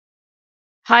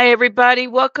Hi, everybody.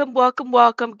 Welcome, welcome,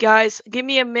 welcome, guys. Give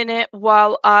me a minute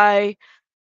while I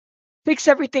fix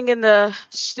everything in the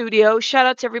studio. Shout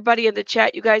out to everybody in the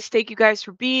chat. You guys, thank you guys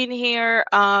for being here.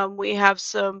 We have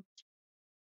some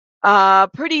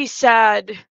pretty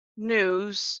sad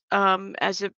news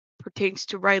as it pertains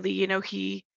to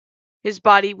Riley. His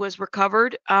body was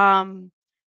recovered.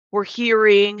 We're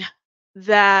hearing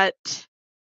that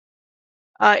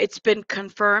it's been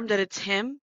confirmed that it's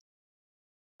him.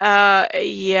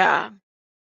 Yeah.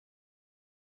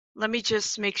 Let me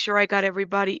just make sure I got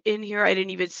everybody in here. I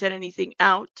didn't even send anything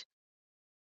out.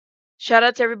 Shout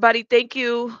out to everybody. Thank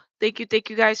you. Thank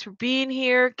you guys for being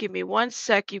here. Give me one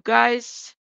sec, you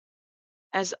guys.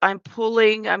 As I'm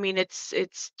pulling, I mean,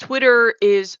 it's Twitter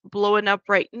is blowing up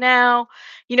right now.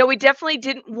 We definitely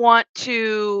didn't want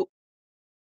to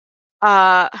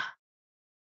uh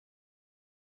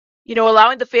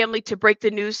allowing the family to break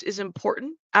the news is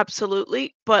important.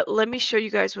 Absolutely. But let me show you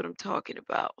guys what I'm talking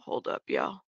about. Hold up,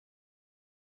 y'all.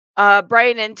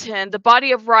 Brian and 10, the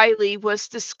body of Riley was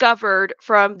discovered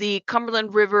from the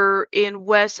Cumberland River in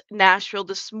West Nashville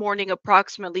this morning,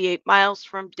 approximately 8 miles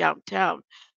from downtown.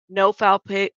 No foul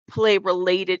play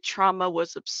related trauma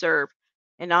was observed.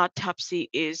 An autopsy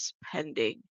is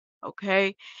pending.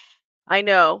 Okay. I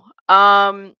know.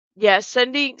 Yeah,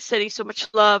 sending so much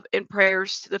love and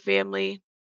prayers to the family.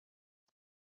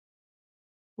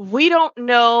 We don't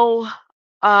know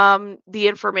the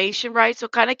information, right? So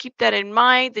kind of keep that in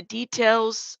mind, the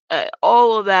details,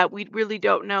 all of that we really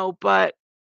don't know, but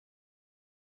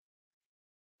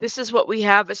this is what we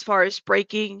have as far as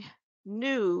breaking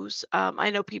news.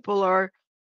 I know people are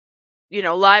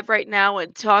live right now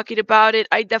and talking about it.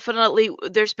 I definitely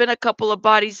There's been a couple of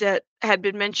bodies that had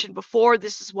been mentioned before.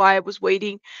 This is why I was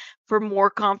waiting for more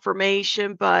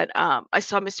confirmation, but I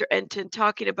saw Mr. Enton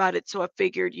talking about it, so I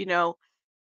figured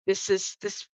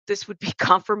this would be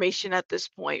confirmation at this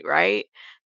point, right?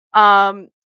 Um,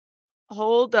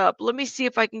 Hold up. Let me see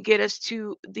if I can get us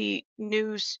to the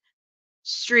news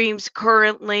streams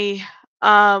currently.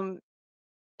 Um,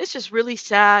 it's just really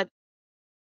sad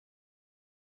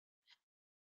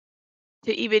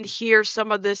to even hear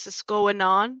some of this is going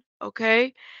on.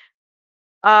 Okay.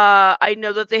 I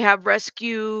know that they have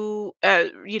rescue,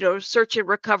 search and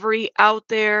recovery out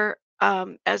there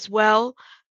as well.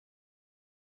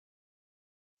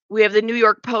 We have the New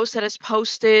York Post that has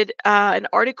posted an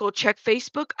article. Check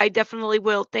Facebook. I definitely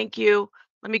will. Thank you.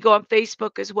 Let me go on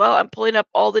Facebook as well. I'm pulling up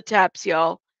all the tabs,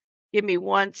 y'all. Give me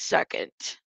one second.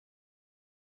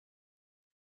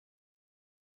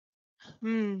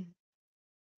 Hmm.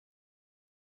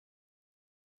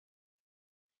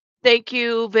 Thank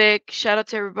you, Vic. Shout out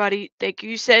to everybody. Thank you.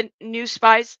 You said New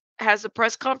Spice has a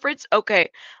press conference?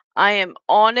 Okay. I am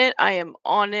on it. I am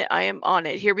on it. I am on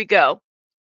it. Here we go.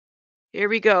 Here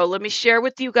we go. Let me share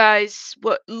with you guys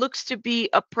what looks to be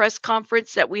a press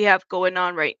conference that we have going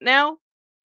on right now.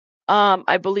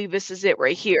 I believe this is it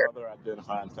right here. Other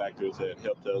identifying factors that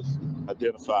helped us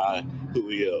identify who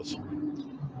he is.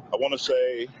 I want to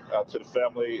say to the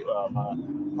family, my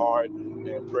heart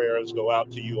and prayers go out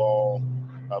to you all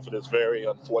for this very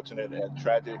unfortunate and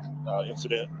tragic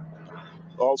incident.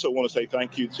 I also want to say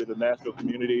thank you to the Nashville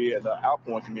community and the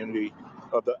Outpoint community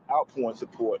of the Outpoint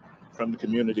support from the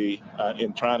community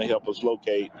in trying to help us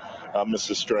locate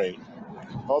Mrs. Strain.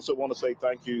 I also want to say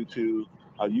thank you to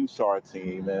our USAR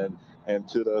team and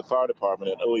to the fire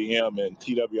department and OEM and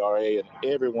TWRA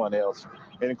and everyone else,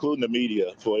 and including the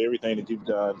media, for everything that you've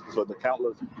done, for the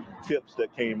countless tips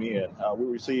that came in. We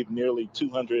received nearly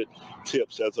 200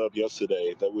 tips as of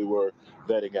yesterday that we were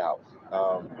vetting out.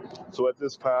 So at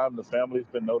this time, the family's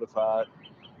been notified.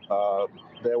 Uh,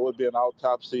 there will be an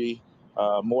autopsy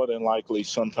more than likely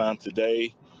sometime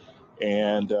today,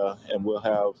 and we'll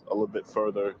have a little bit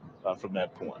further from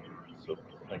that point. So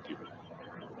thank you.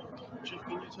 Chief,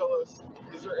 can you tell us,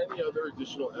 is there any other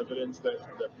additional evidence that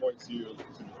points you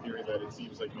to the theory that it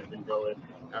seems like you've been going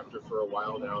after for a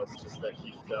while now? It's just that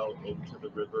he fell into the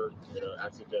river,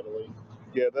 accidentally?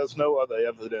 Yeah, there's no other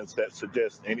evidence that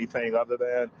suggests anything other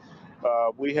than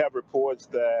we have reports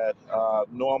that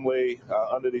normally,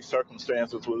 under these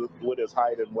circumstances, with his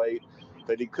height and weight,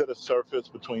 that he could have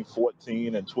surfaced between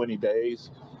 14 and 20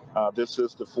 days. This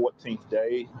is the 14th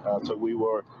day, so we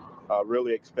were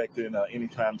really expecting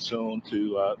anytime soon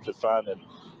to find him.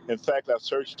 In fact, our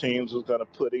search teams was going to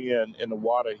put in the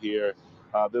water here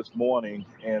this morning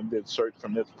and then search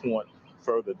from this point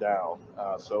further down.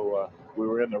 So we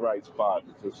were in the right spot.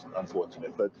 It's just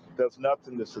unfortunate, but there's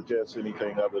nothing to suggest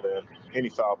anything other than any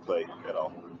foul play at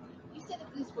all. say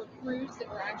that these were crews that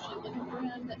were actually looking for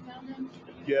him that found him?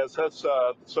 Yes, that's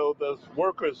so the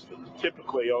workers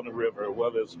typically on the river,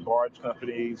 whether it's barge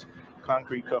companies,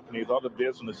 concrete companies, other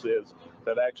businesses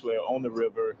that actually are on the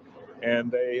river,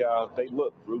 and they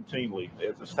look routinely.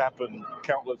 It's happened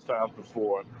countless times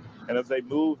before. And as they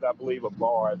moved, I believe a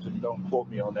barge, and don't quote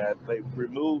me on that, they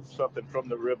removed something from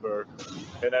the river,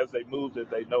 and as they moved it,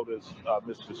 they noticed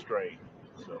Mr. Strain,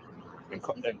 so and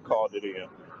called it in.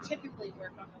 Typically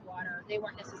work on the water. They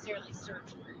weren't necessarily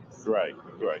search crews. Right,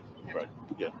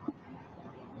 yeah.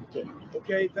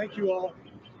 Okay, thank you all.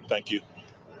 Thank you.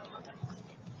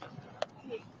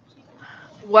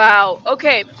 Wow.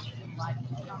 Okay.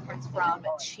 Conference from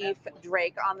Chief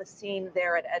Drake on the scene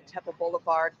there at Ed Temple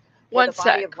Boulevard, where One the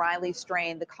body sec. of Riley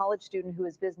Strain, the college student who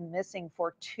has been missing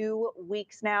for 2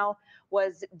 weeks now,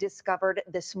 was discovered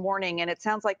this morning. And it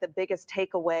sounds like the biggest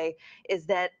takeaway is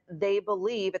that they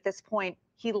believe at this point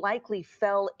he likely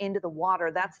fell into the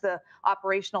water. That's the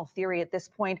operational theory at this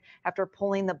point after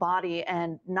pulling the body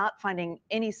and not finding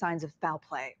any signs of foul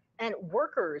play. And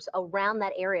workers around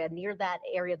that area, near that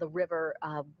area of the river,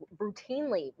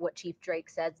 routinely, what Chief Drake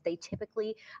says, they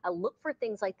typically look for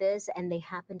things like this, and they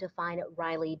happen to find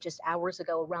Riley just hours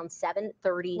ago, around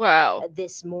 7:30 Wow.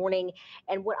 this morning.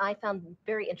 And what I found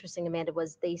very interesting, Amanda,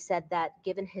 was they said that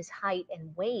given his height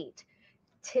and weight,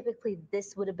 typically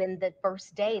this would have been the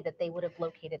first day that they would have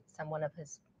located someone of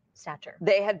his stature.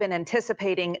 They had been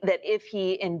anticipating that if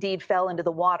he indeed fell into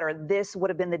the water, this would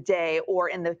have been the day, or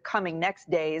in the coming next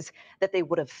days, that they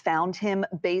would have found him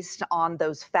based on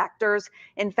those factors.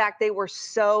 In fact, they were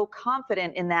so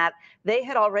confident in that they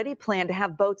had already planned to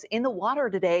have boats in the water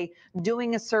today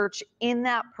doing a search in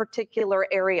that particular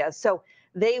area. So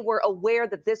they were aware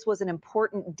that this was an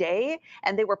important day,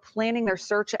 and they were planning their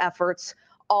search efforts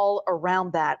all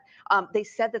around that. They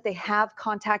said that they have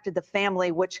contacted the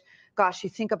family, which, gosh, you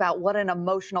think about what an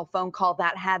emotional phone call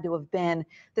that had to have been.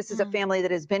 This is a family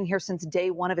that has been here since day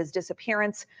one of his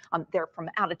disappearance. They're from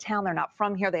out of town. They're not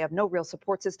from here. They have no real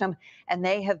support system, and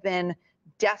they have been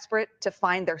desperate to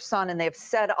find their son. And they have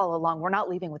said all along, we're not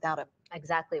leaving without him.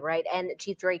 Exactly right. And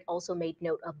Chief Drake also made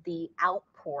note of the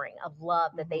outpouring of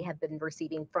love that they have been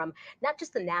receiving from not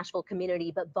just the Nashville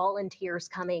community, but volunteers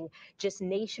coming just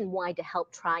nationwide to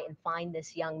help try and find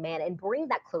this young man and bring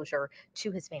that closure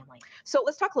to his family. So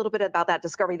let's talk a little bit about that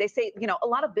discovery. They say, you know, a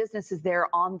lot of businesses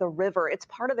there on the river, it's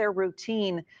part of their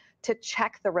routine to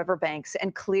check the riverbanks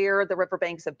and clear the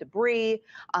riverbanks of debris.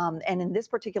 And in this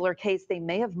particular case, they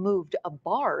may have moved a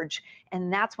barge,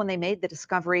 and that's when they made the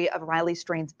discovery of Riley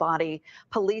Strain's body.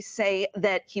 Police say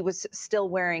that he was still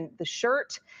wearing the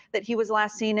shirt that he was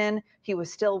last seen in. He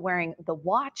was still wearing the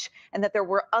watch, and that there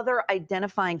were other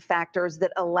identifying factors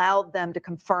that allowed them to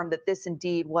confirm that this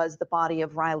indeed was the body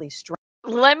of Riley Strain.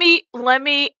 Let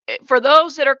me, for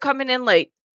those that are coming in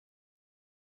late,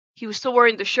 he was still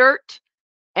wearing the shirt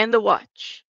and the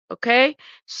watch. Okay.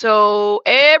 So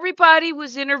everybody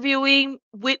was interviewing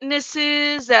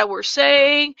witnesses that were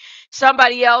saying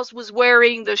somebody else was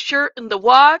wearing the shirt and the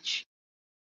watch.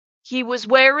 He was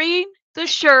wearing the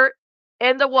shirt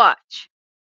and the watch.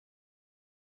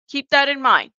 Keep that in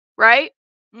mind, right?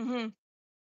 I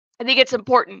think it's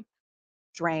important.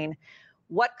 Strain.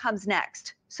 What comes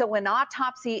next? So an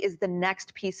autopsy is the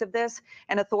next piece of this,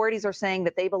 and authorities are saying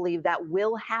that they believe that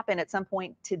will happen at some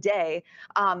point today.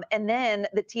 And then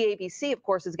the TABC, of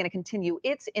course, is going to continue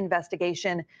its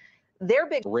investigation. Their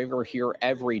big river here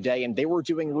every day, and they were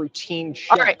doing routine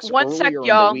All right, checks one sec, earlier in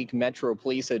y'all. the week. Metro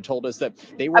Police had told us that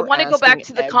they were want to go back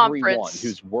to the everyone conference.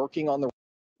 who's working on the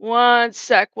One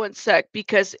sec,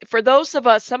 because for those of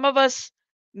us, some of us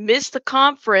missed the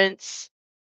conference,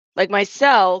 like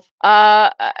myself.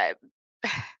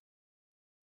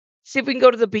 See if we can go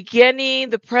to the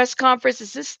beginning, the press conference.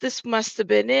 Is this must have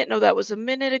been it? No, that was a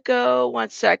minute ago. One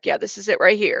sec. Yeah, this is it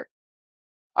right here.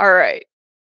 All right.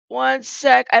 One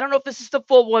sec. I don't know if this is the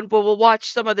full one, but we'll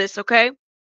watch some of this, okay?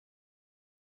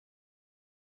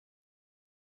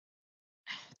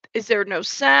 Is there no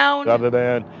sound? Other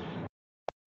than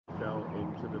fell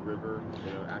into the river,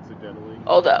 accidentally.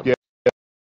 Hold up. Yeah.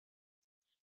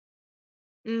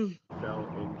 Fell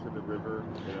into the river,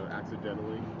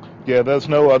 accidentally. Yeah, there's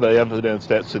no other evidence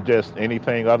that suggests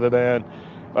anything other than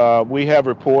we have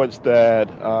reports that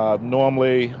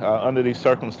normally under these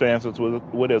circumstances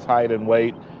with his height and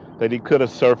weight that he could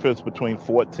have surfaced between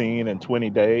 14 and 20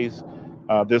 days.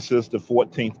 This is the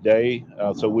 14th day,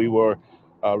 so we were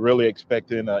really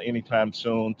expecting anytime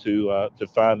soon to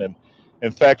find him.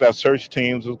 In fact, our search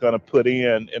teams was going to put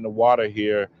in the water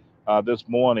here this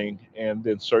morning and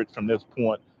then search from this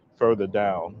point further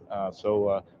down.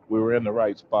 So we were in the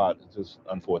right spot. It's just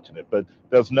unfortunate, but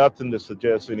there's nothing to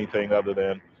suggest anything other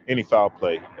than any foul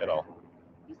play at all.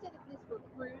 You said that these were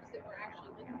crews that were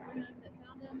actually looking for him that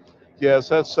found him? Yes,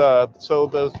 that's so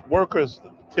the workers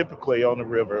typically on the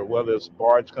river, whether it's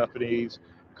barge companies,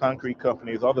 concrete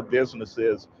companies, other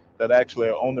businesses that actually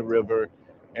are on the river,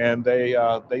 and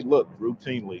they look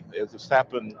routinely. It's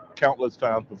happened countless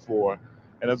times before.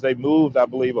 And as they moved, I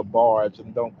believe a barge,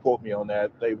 and don't quote me on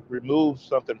that, they removed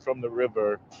something from the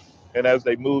river, and as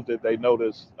they moved it, they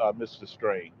noticed Mr.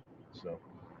 Strain, so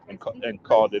Okay, and so these and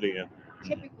called it in. Mhm.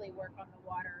 typically work on the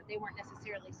water. They weren't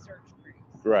necessarily search crews.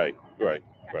 Right, Okay, right,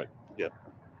 gotcha. right. Yeah.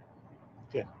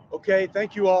 Yeah. Okay,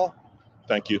 thank you all.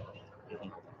 Thank you.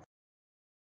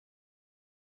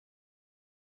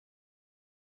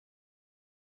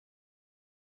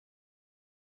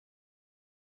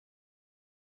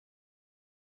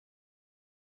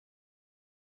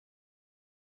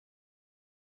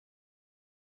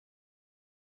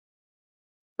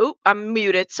 Oop, I'm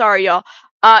muted. Sorry, y'all.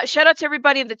 Shout out to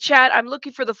everybody in the chat. I'm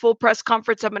looking for the full press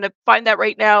conference. I'm going to find that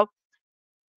right now.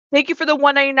 Thank you for the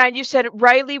 199. You said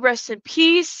Riley, rest in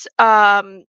peace.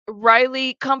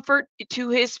 Riley, comfort to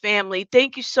his family.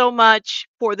 Thank you so much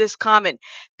for this comment.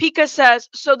 Pika says,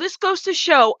 so this goes to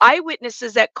show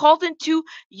eyewitnesses that called into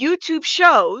YouTube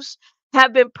shows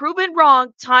have been proven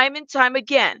wrong time and time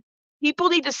again. People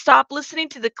need to stop listening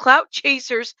to the clout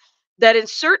chasers that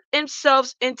insert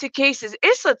themselves into cases.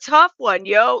 It's a tough one,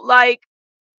 yo. Like,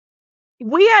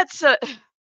 we had so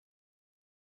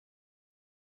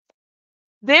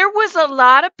there was a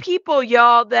lot of people,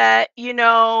 y'all, that,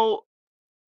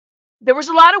 there was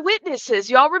a lot of witnesses.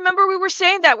 Y'all remember we were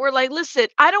saying that. We're like, listen,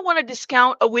 I don't want to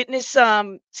discount a witness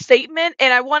statement.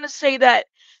 And I want to say that,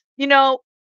 you know,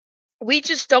 we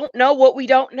just don't know what we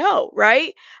don't know,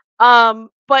 right?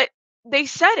 But they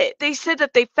said it. They said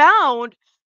that they found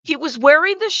he was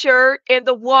wearing the shirt and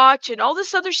the watch and all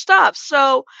this other stuff.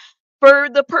 So for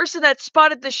the person that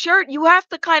spotted the shirt, you have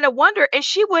to kind of wonder. And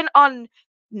she went on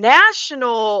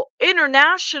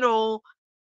international,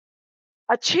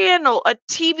 a channel, a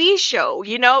TV show,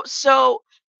 So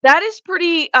that is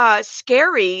pretty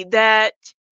scary that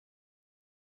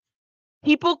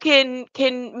people can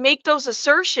make those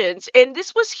assertions. And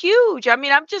this was huge. I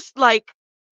mean, I'm just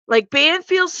like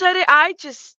Banfield said it. I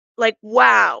just like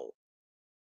wow.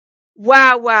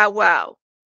 Wow, wow, wow.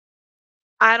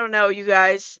 I don't know, you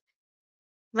guys.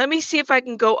 Let me see if I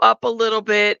can go up a little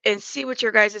bit and see what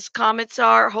your guys' comments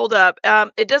are. Hold up.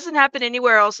 It doesn't happen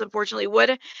anywhere else, unfortunately.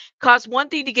 Would cause one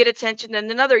thing to get attention and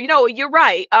another. You're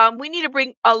right. We need to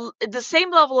bring the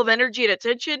same level of energy and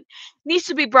attention needs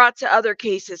to be brought to other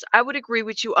cases. I would agree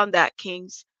with you on that,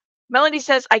 Kings. Melanie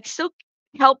says, I still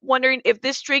help wondering if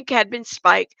this drink had been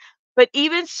spiked. But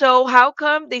even so, how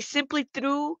come they simply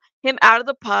threw him out of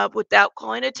the pub without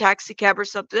calling a taxi cab or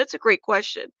something? That's a great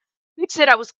question. Nick said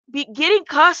I was getting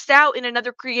cussed out in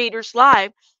another creator's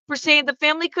live for saying the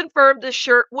family confirmed the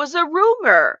shirt was a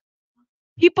rumor.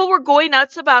 People were going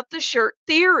nuts about the shirt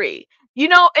theory,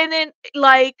 and then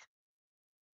like,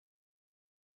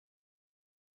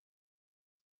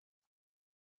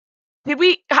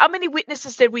 how many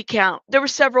witnesses did we count? There were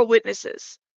several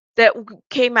witnesses that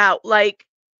came out. Like,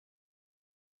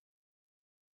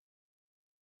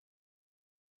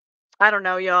 I don't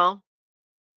know, y'all.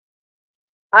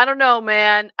 I don't know,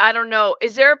 man. I don't know.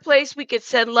 Is there a place we could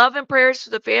send love and prayers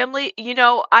to the family?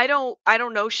 I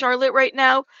don't know Charlotte right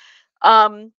now.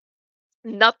 Um,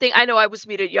 Nothing. I know I was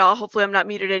muted, y'all. Hopefully, I'm not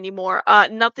muted anymore.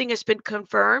 Nothing has been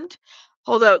confirmed.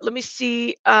 Hold up. Let me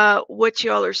see what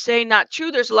y'all are saying. Not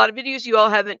true. There's a lot of videos you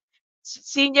all haven't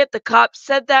seen yet. The cop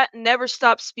said that. Never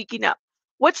stop speaking up.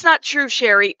 What's not true,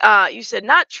 Sherry? You said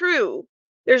not true.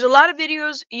 There's a lot of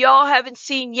videos y'all haven't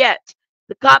seen yet.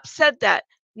 The cop said that.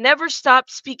 Never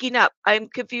stop speaking up. I'm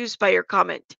confused by your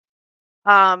comment.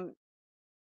 Um,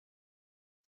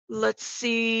 let's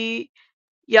see.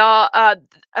 Y'all,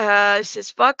 it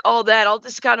says, fuck all that. I'll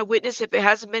discount a witness if it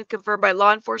hasn't been confirmed by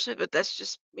law enforcement, but that's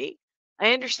just me.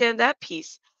 I understand that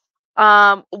piece.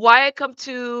 Why I come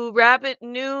to Rabbit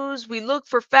News, we look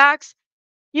for facts.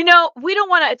 We don't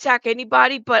want to attack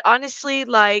anybody, but honestly,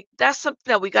 like, that's something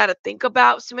that we got to think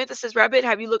about. Samantha says, Rabbit,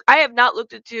 have you looked? I have not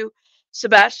looked into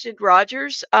Sebastian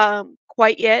Rogers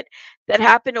quite yet. That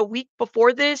happened a week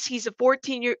before this. He's a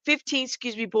 15,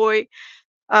 excuse me, boy,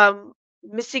 um,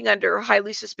 missing under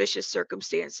highly suspicious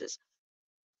circumstances.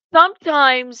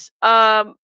 Sometimes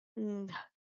mm,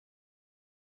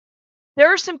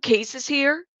 there are some cases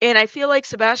here, and I feel like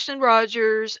Sebastian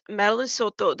Rogers, Madeline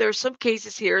Soto, there are some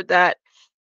cases here that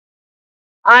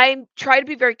I try to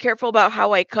be very careful about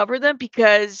how I cover them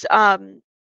because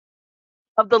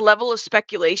of the level of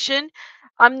speculation,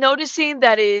 I'm noticing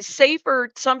that it is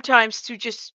safer sometimes to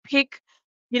just pick,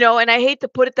 and I hate to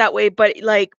put it that way, but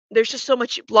like there's just so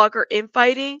much blogger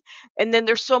infighting, and then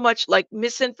there's so much like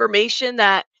misinformation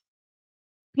that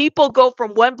people go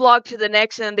from one blog to the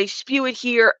next and they spew it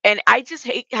here. And I just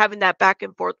hate having that back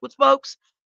and forth with folks.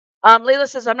 Layla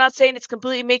says, I'm not saying it's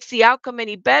completely makes the outcome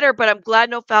any better, but I'm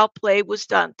glad no foul play was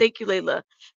done. Thank you, Layla.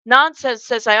 Nonsense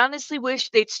says, I honestly wish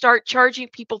they'd start charging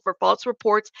people for false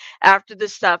reports after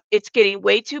this stuff. It's getting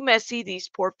way too messy, these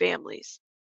poor families.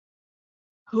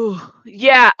 Whew.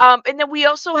 Yeah. And then we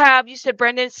also have, you said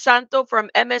Brendan Santo from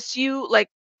MSU, like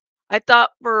I thought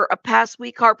for a past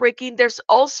week, heartbreaking. There's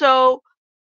also,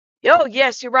 oh,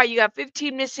 yes, you're right. You got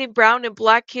 15 missing brown and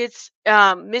black kids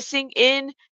missing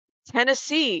in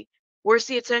Tennessee. Where's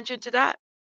the attention to that?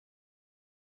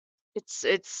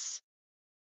 It's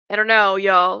I don't know,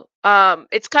 y'all.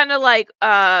 It's kind of like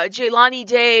Jaylani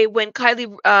Day when Kylie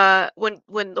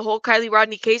when the whole Kylie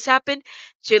Rodney case happened.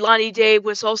 Jaylani Day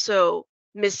was also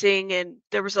missing, and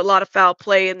there was a lot of foul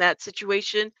play in that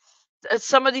situation.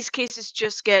 Some of these cases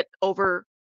just get overlooked.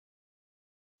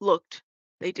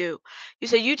 They do. You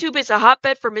say YouTube is a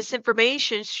hotbed for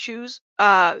misinformation. Choose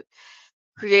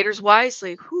creators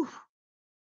wisely. Whew.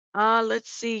 Let's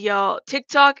see, y'all.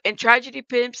 TikTok and tragedy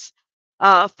pimps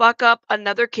fuck up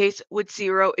another case with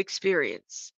zero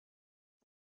experience.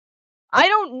 I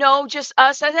don't know, just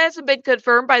us. That hasn't been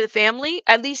confirmed by the family.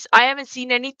 At least I haven't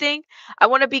seen anything. I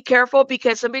want to be careful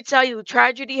because somebody tell you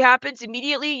tragedy happens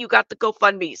immediately, you got the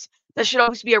GoFundMe's. That should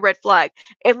always be a red flag.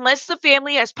 Unless the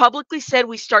family has publicly said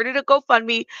we started a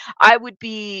GoFundMe, I would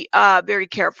be very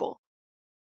careful.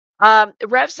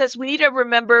 Rev says we need to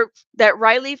remember that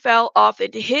Riley fell off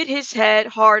and hit his head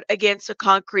hard against the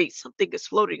concrete. Something is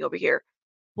floating over here.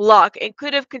 Block and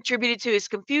could have contributed to his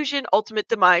confusion, ultimate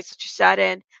demise, such a sad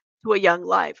end to a young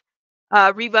life.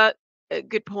 Riva,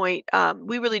 good point.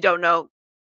 We really don't know.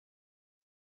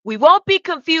 We won't be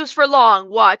confused for long.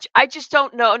 Watch. I just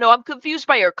don't know. No, I'm confused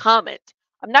by your comment.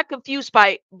 I'm not confused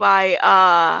by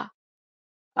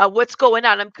what's going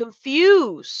on. I'm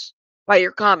confused by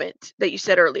your comment that you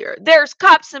said earlier. There's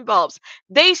cops involved.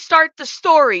 They start the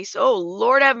stories. Oh,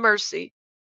 Lord have mercy.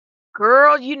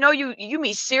 Girl, you know you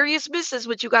mean serious business,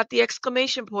 but you got the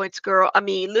exclamation points, girl. I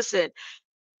mean, listen,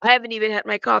 I haven't even had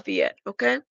my coffee yet,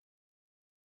 okay?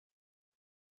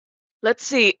 Let's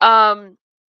see.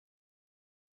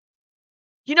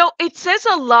 It says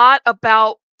a lot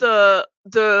about the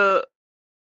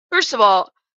first of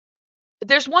all,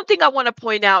 there's one thing I want to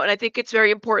point out, and I think it's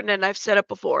very important, and I've said it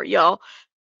before, y'all.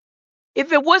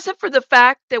 If it wasn't for the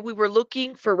fact that we were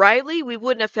looking for Riley, we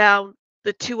wouldn't have found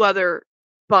the two other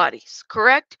bodies,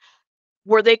 correct?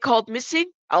 Were they called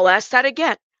missing? I'll ask that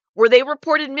again. Were they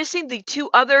reported missing, the two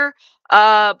other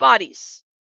bodies?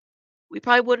 We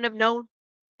probably wouldn't have known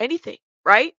anything,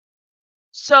 right?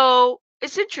 So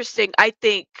it's interesting, I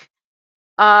think,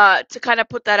 to kind of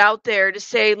put that out there to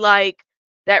say like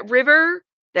that river,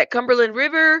 that Cumberland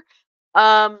River,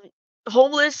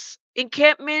 homeless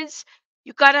encampments,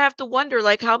 you gotta have to wonder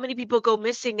like how many people go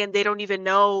missing and they don't even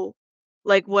know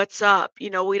like what's up. We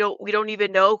don't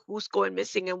even know who's going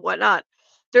missing and whatnot.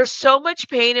 There's so much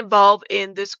pain involved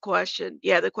in this question.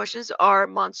 Yeah, the questions are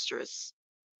monstrous.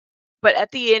 But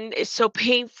at the end, it's so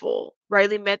painful.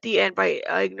 Riley met the end by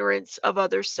ignorance of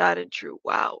others, sad and true.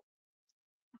 Wow.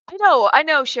 I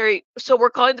know, Sherry. So we're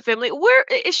calling the family. Where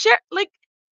is Sherry? Like,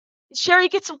 Sherry,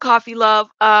 get some coffee, love.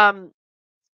 I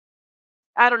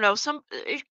don't know.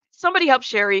 Somebody help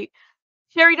Sherry.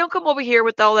 Sherry, don't come over here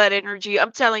with all that energy.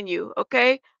 I'm telling you,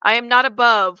 okay? I am not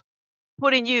above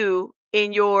putting you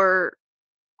in your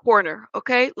corner,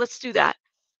 okay? Let's do that.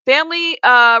 Family,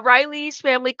 Riley's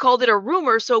family called it a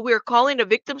rumor, so we're calling the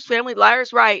victim's family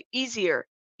liars. Right, easier.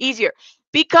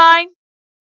 Be kind.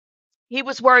 He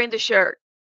was wearing the shirt.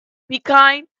 Be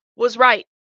kind was right.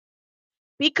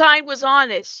 Be kind was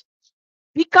honest.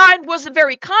 Be kind wasn't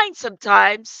very kind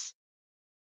sometimes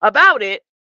about it,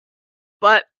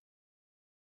 but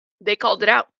they called it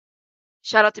out.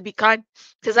 Shout out to Be Kind.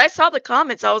 Because I saw the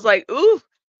comments. I was like, ooh,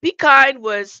 Be Kind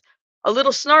was a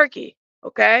little snarky,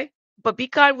 okay? But Be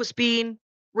Kind was being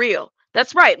real.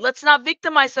 That's right. Let's not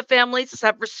victimize the families. Let's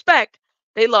have respect.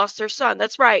 They lost their son.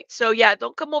 That's right. So, yeah,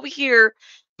 don't come over here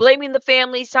blaming the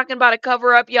families, talking about a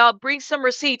cover up. Y'all bring some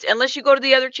receipts. Unless you go to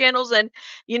the other channels and,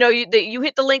 you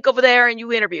hit the link over there and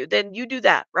you interview. Then you do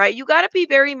that, right? You got to be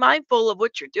very mindful of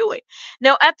what you're doing.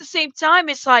 Now, at the same time,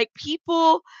 it's like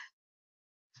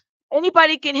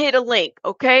anybody can hit a link,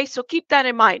 okay? So keep that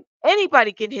in mind.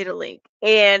 Anybody can hit a link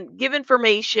and give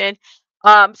information.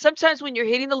 Sometimes when you're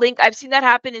hitting the link, I've seen that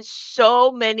happen in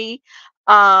so many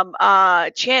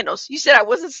channels. You said I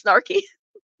wasn't snarky.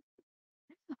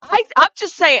 I'm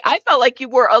just saying, I felt like you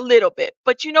were a little bit,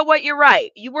 but you know what? You're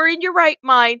right. You were in your right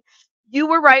mind. You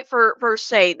were right for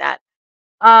saying that.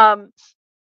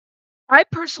 I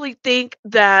personally think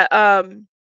that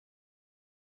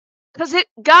because the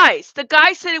guy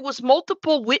said it was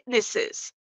multiple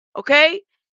witnesses. Okay.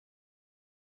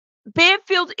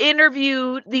 Banfield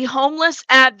interviewed the homeless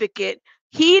advocate.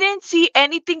 He didn't see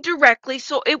anything directly,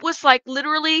 so it was like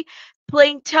literally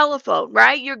playing telephone,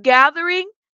 right? You're gathering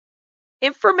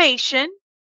information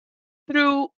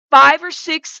through 5 or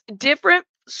 6 different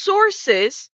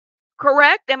sources,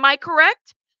 correct? Am I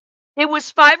correct? It was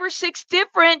 5 or 6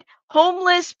 different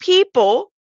homeless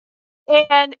people,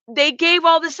 and they gave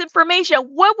all this information.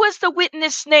 What was the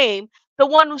witness name? The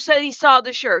one who said he saw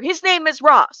the shirt. His name is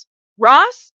Ross.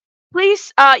 Ross,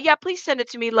 please, yeah, please send it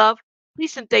to me, love.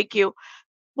 Please and thank you.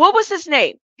 What was his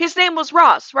name? His name was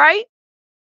Ross, right?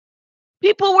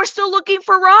 People were still looking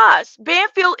for Ross.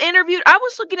 Banfield interviewed. I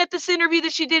was looking at this interview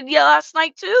that she did last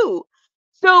night too.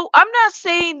 So I'm not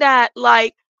saying that,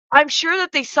 like, I'm sure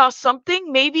that they saw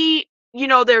something. Maybe,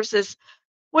 there's this,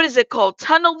 what is it called?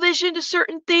 Tunnel vision to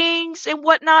certain things and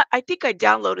whatnot. I think I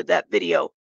downloaded that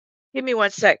video. Give me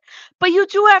one sec. But you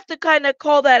do have to kind of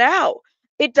call that out.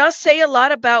 It does say a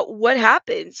lot about what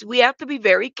happens. We have to be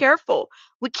very careful.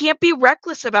 We can't be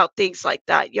reckless about things like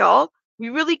that, y'all. We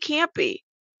really can't be.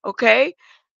 Okay?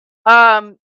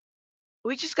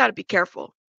 We just got to be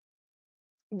careful.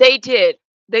 They did.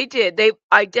 They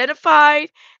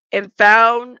identified and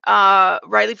found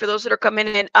Riley. For those that are coming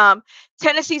in,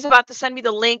 Tennessee's about to send me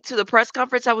the link to the press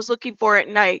conference I was looking for at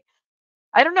night.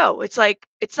 I don't know. It's like,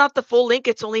 it's not the full link.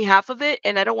 It's only half of it.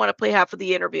 And I don't want to play half of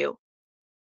the interview.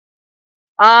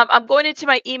 I'm going into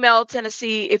my email,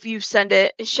 Tennessee, if you send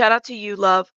it. And shout out to you,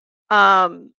 love.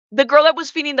 The girl that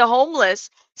was feeding the homeless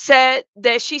said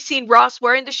that she seen Ross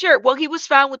wearing the shirt. Well, he was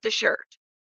found with the shirt.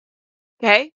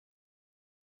 Okay.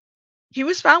 He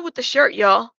was found with the shirt,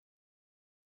 y'all.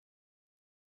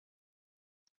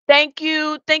 Thank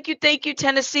you,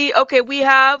 Tennessee. Okay, we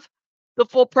have the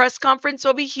full press conference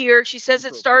over here. She says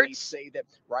it starts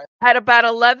at about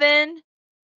 11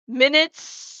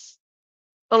 minutes,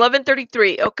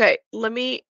 11:33. Okay,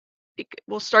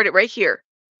 we'll start it right here.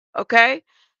 Okay.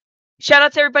 Shout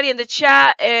out to everybody in the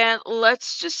chat, and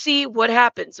let's just see what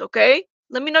happens. Okay.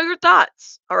 Let me know your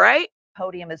thoughts. All right.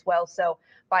 Podium as well. So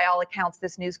by all accounts,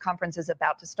 this news conference is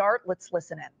about to start. Let's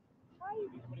listen in.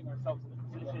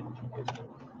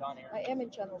 I am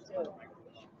in channel 2.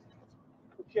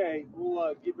 Okay,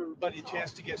 we'll give everybody a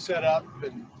chance to get set up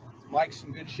and mic's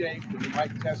in good shape and the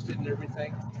mic tested and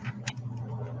everything.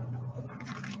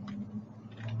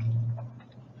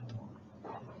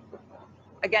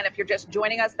 Again, if you're just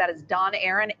joining us, that is Don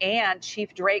Aaron and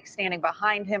Chief Drake standing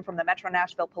behind him from the Metro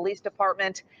Nashville Police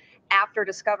Department after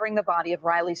discovering the body of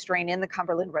Riley Strain in the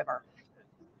Cumberland River.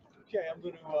 Okay, I'm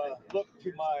going to look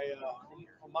to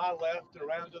from my left and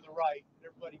around to the right.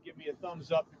 Everybody give me a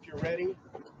thumbs up if you're ready.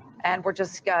 And we're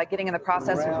just getting in the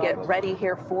process of getting ready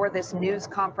here for this news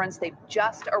conference. They've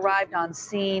just arrived on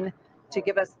scene to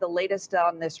give us the latest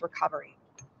on this recovery.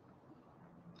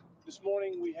 This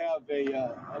morning we have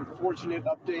a unfortunate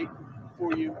update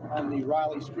for you on the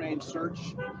Riley Strain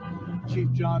search.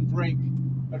 Chief John Drake,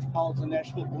 Metropolitan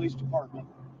Nashville Police Department,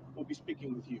 will be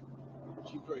speaking with you.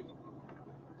 Chief Drake.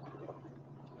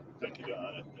 Thank you,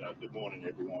 John. Good morning,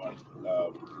 everyone.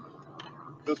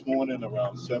 This morning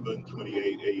around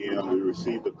 7:28 a.m., we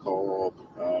received a call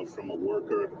from a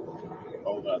worker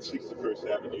on 61st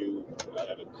Avenue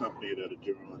at a company that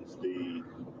adjoins the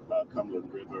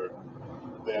Cumberland River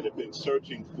that had been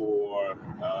searching for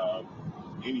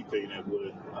anything that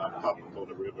would pop up on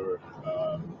the river,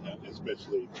 and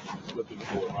especially looking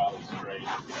for Riley Strain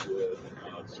that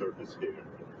would surface here.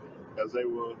 As they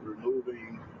were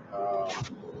removing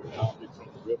objects from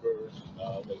the river,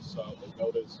 they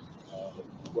noticed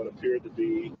what appeared to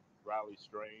be Riley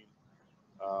Strain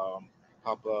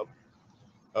pop up.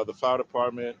 The fire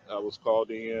department was called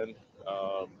in,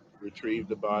 retrieved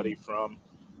the body from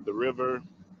the river.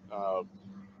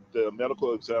 The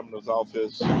medical examiner's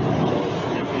office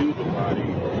reviewed the body,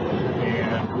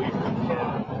 and we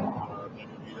confirmed that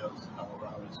it is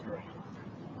Riley Strain.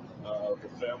 The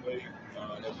family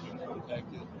has been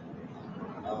contacted.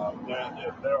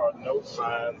 There are no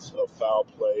signs of foul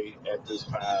play at this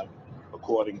time,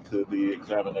 according to the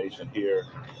examination here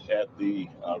at the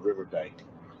riverbank.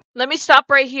 Let me stop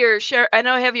right here. Sharon, I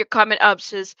know I have your comment up.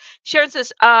 Sharon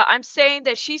says, I'm saying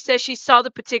that she says she saw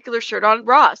the particular shirt on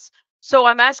Ross. So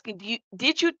I'm asking,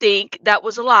 did you think that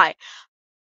was a lie?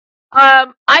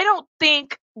 I don't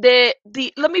think that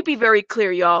let me be very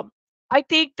clear, y'all. I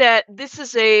think that this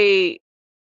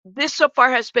so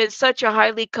far has been such a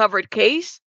highly covered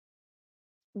case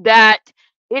that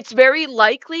it's very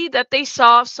likely that they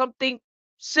saw something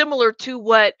similar to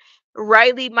what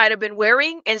Riley might have been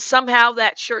wearing, and somehow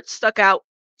that shirt stuck out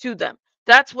to them.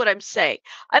 That's what I'm saying.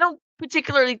 I don't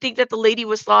particularly think that the lady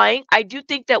was lying. I do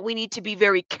think that we need to be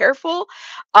very careful.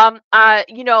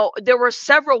 There were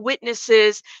several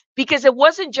witnesses because it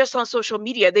wasn't just on social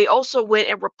media. They also went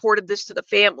and reported this to the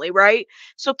family, right?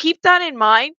 So keep that in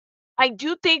mind. I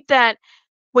do think that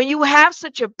when you have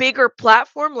such a bigger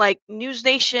platform like News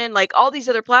Nation, like all these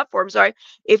other platforms are,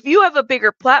 if you have a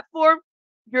bigger platform,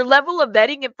 your level of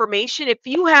vetting information, if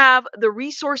you have the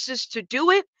resources to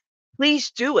do it,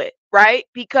 please do it, right?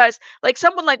 Because like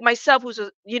someone like myself who's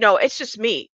it's just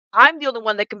me. I'm the only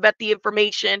one that can vet the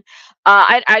information.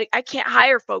 I can't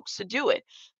hire folks to do it.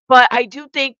 But I do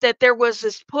think that there was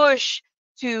this push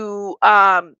to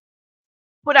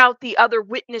put out the other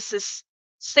witnesses'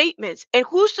 statements. And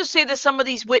who's to say that some of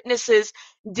these witnesses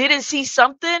didn't see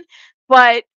something?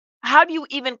 But how do you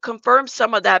even confirm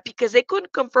some of that? Because they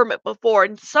couldn't confirm it before.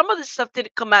 And some of the stuff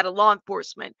didn't come out of law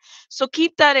enforcement. So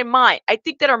keep that in mind. I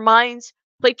think that our minds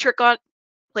play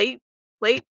play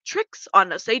play tricks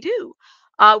on us. They do.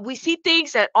 We see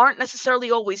things that aren't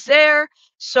necessarily always there.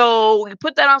 So you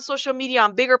put that on social media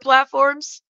on bigger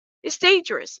platforms, it's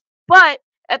dangerous. But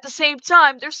at the same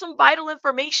time, there's some vital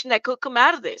information that could come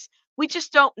out of this. We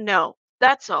just don't know.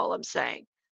 That's all I'm saying.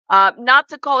 Not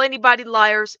to call anybody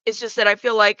liars. It's just that I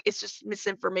feel like it's just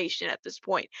misinformation at this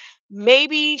point.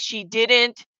 Maybe she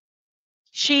didn't.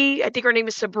 I think her name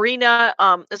is Sabrina,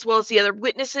 as well as the other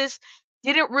witnesses,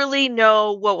 didn't really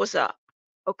know what was up.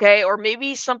 Okay. Or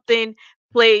maybe something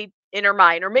played in her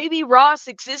mind. Or maybe Ross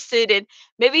existed and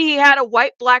maybe he had a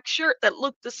white black shirt that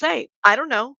looked the same. I don't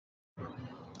know.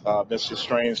 Mr.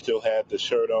 Strange still had the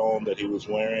shirt on that he was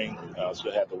wearing,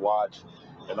 still had the watch,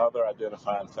 and other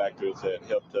identifying factors that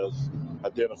helped us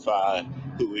identify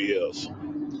who he is.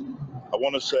 I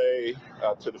want to say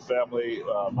to the family,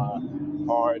 my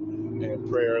heart and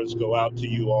prayers go out to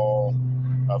you all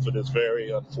for this very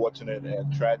unfortunate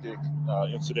and tragic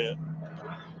incident.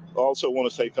 I also want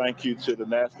to say thank you to the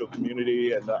Nashville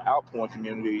community and the Outpoint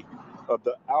community of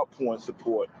the Outpoint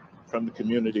support from the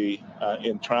community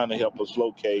in trying to help us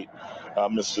locate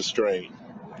Mr. Strain.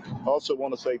 I also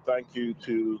want to say thank you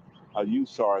to our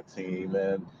USAR team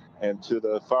and to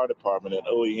the fire department and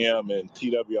OEM and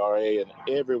TWRA and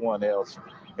everyone else,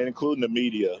 and including the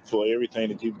media, for everything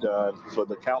that you've done, for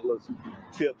the countless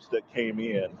tips that came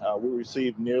in. We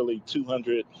received nearly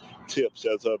 200 tips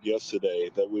as of yesterday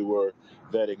that we were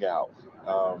vetting out.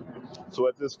 So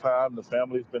at this time, the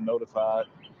family's been notified.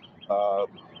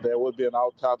 There will be an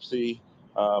autopsy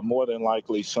more than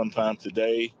likely sometime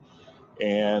today,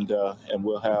 and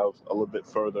we'll have a little bit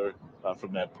further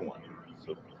from that point.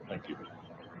 So thank you.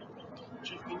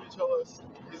 Chief, can you tell us,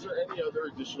 is there any other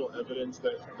additional evidence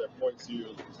that points you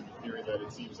to the theory that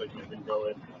it seems like you've been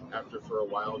going after for a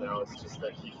while now? It's just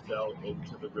that he fell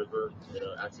into the river,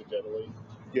 accidentally?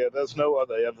 Yeah, there's no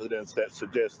other evidence that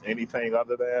suggests anything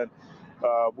other than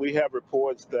we have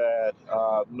reports that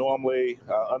normally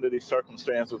under these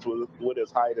circumstances with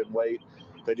his height and weight,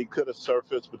 that he could have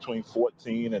surfaced between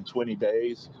 14 and 20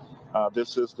 days.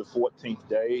 This is the 14th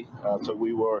day, so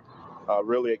we were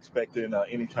really expecting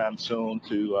anytime soon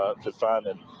to find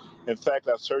him. In fact,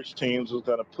 our search teams was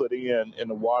going to put in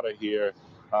the water here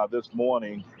this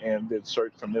morning and then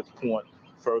search from this point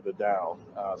further down.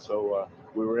 So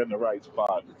we were in the right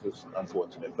spot. It's just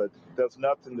unfortunate, but there's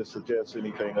nothing to suggest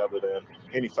anything other than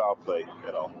any foul play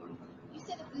at all. You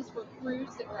said that these were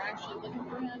crews that were actually looking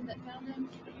for him that found him?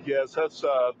 Yes, that's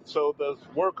so the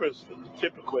workers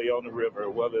typically on the river,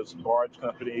 whether it's barge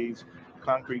companies,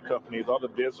 concrete companies, other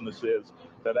businesses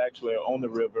that actually are on the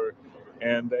river,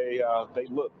 and they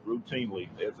look routinely.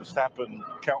 It's happened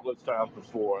countless times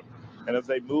before. And as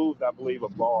they moved, I believe, a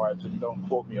barge, and don't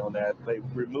quote me on that, they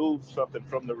removed something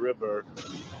from the river,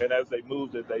 and as they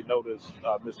moved it, they noticed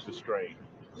Mr. Strain,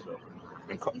 so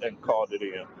and called it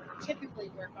in. Typically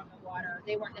work on the water.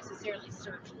 They weren't necessarily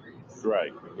search crews.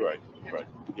 Right.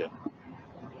 Yeah.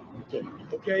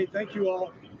 Okay, thank you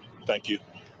all. Thank you.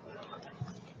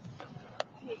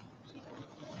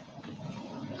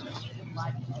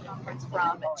 Conference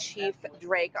from Chief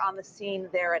Drake on the scene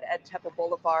there at Ed Temple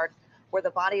Boulevard, where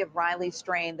the body of Riley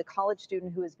Strain, the college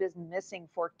student who has been missing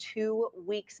for 2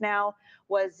 weeks now,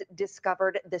 was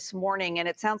discovered this morning. And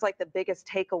it sounds like the biggest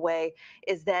takeaway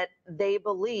is that they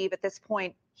believe at this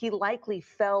point he likely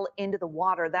fell into the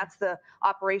water. That's the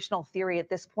operational theory at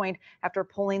this point after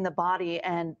pulling the body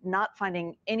and not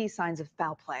finding any signs of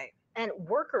foul play. And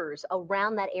workers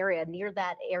around that area, near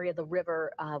that area of the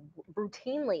river,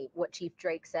 routinely, what Chief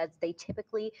Drake says, they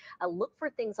typically look for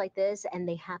things like this, and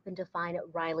they happen to find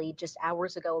Riley just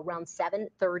hours ago, around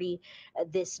 7:30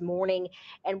 this morning.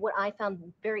 And what I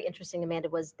found very interesting, Amanda,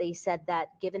 was they said that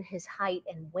given his height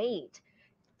and weight,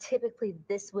 typically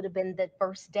this would have been the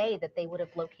first day that they would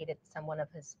have located someone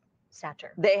of his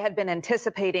stature. They had been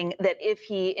anticipating that if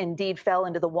he indeed fell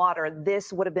into the water,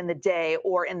 this would have been the day,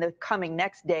 or in the coming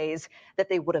next days, that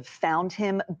they would have found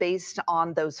him based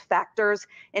on those factors.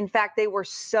 In fact, they were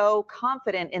so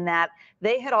confident in that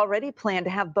they had already planned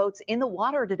to have boats in the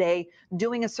water today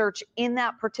doing a search in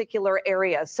that particular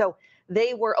area. So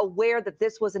they were aware that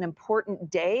this was an important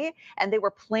day, and they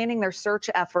were planning their search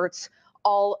efforts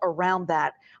all around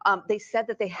that. They said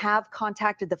that they have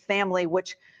contacted the family,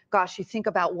 which, gosh, you think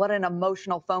about what an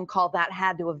emotional phone call that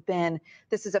had to have been.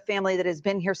 This is a family that has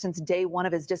been here since day one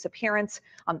of his disappearance.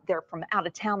 They're from out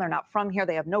of town. They're not from here.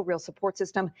 They have no real support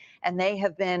system, and they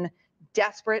have been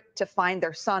desperate to find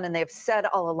their son. And they have said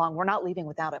all along, we're not leaving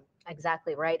without him.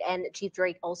 Exactly right. And Chief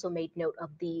Drake also made note of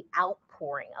the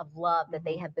outpouring of love that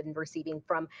they have been receiving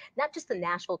from not just the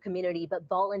Nashville community, but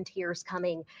volunteers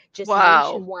coming just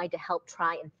nationwide to help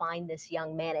try and find this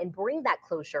young man and bring that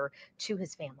closure to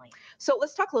his family. So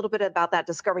let's talk a little bit about that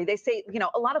discovery. They say, you know,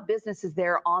 a lot of businesses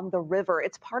there on the river,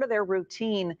 it's part of their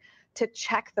routine to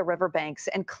check the riverbanks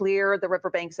and clear the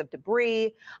riverbanks of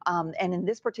debris. And in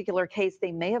this particular case,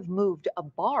 they may have moved a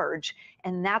barge,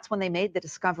 and that's when they made the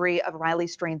discovery of Riley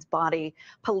Strain's body.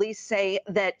 Police say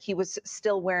that he was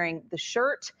still wearing the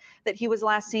shirt that he was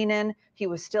last seen in. He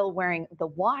was still wearing the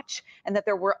watch, and that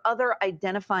there were other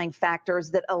identifying factors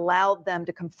that allowed them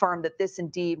to confirm that this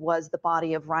indeed was the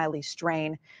body of Riley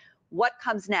Strain. What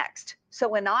comes next?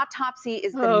 So an autopsy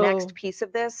is the next piece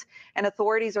of this, and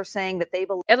authorities are saying that they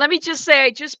believe. And let me just say, I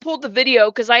just pulled the video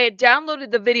because I had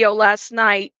downloaded the video last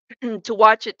night to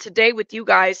watch it today with you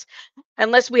guys,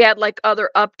 unless we had like other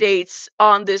updates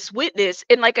on this witness.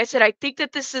 And like I said, I think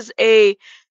that this is a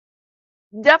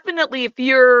definitely, if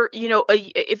you're, you know,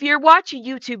 if you're watching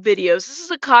YouTube videos, this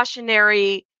is a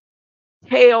cautionary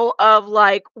tale of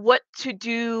like what to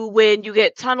do when you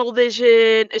get tunnel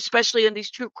vision, especially in these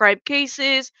true crime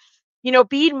cases. You know,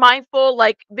 being mindful,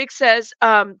 like Vic says,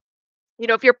 you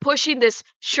know, if you're pushing this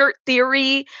shirt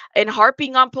theory and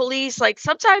harping on police, like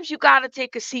sometimes you got to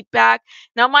take a seat back.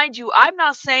 Now, mind you, I'm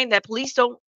not saying that police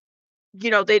don't,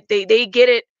 you know, they get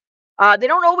it. They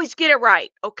don't always get it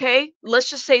right. Okay.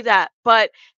 Let's just say that. But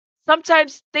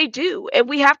sometimes they do. And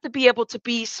we have to be able to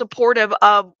be supportive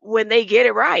of when they get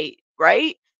it right.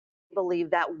 Right. Believe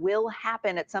that will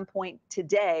happen at some point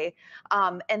today.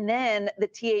 And then the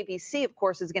TABC, of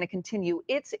course, is going to continue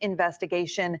its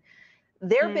investigation.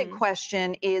 Their big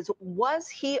question is, was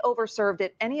he overserved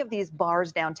at any of these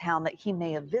bars downtown that he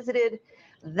may have visited?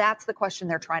 That's the question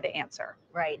they're trying to answer.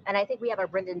 Right. And I think we have our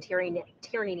Brendan Tierney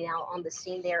now on the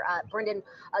scene there. Brendan,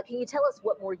 can you tell us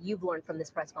what more you've learned from this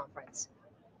press conference?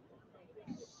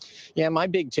 Yeah, my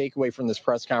big takeaway from this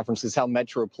press conference is how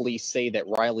Metro Police say that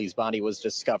Riley's body was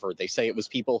discovered. They say it was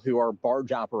people who are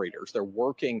barge operators. They're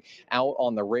working out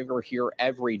on the river here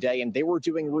every day, and they were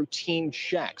doing routine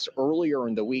checks. Earlier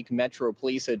in the week, Metro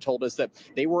Police had told us that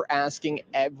they were asking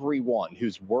everyone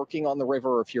who's working on the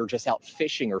river, or if you're just out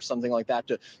fishing or something like that,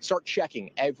 to start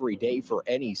checking every day for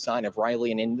any sign of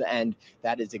Riley. And in the end,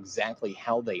 that is exactly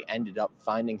how they ended up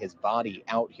finding his body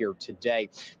out here today.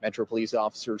 Metro Police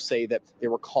officers say that they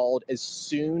were called as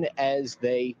soon as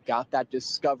they got that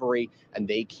discovery, and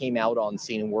they came out on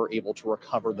scene and were able to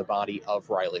recover the body of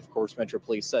Riley. Of course, Metro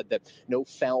Police said that no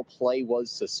foul play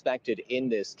was suspected in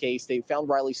this case. They found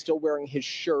Riley still wearing his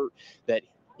shirt that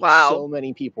so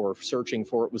many people were searching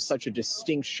for. It was such a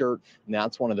distinct shirt, and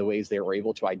that's one of the ways they were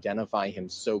able to identify him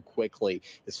so quickly.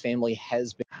 His family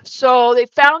has been. So they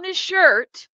found his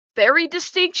shirt, very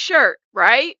distinct shirt,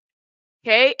 right?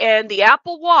 Okay, and the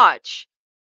Apple Watch.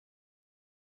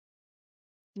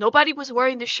 Nobody was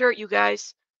wearing the shirt, you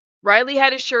guys. Riley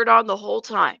had his shirt on the whole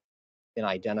time. Been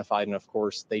identified, and of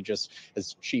course they just,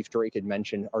 as Chief Drake had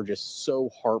mentioned, are just so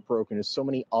heartbroken, as so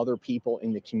many other people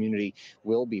in the community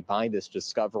will be by this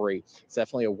discovery. It's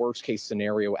definitely a worst case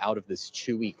scenario out of this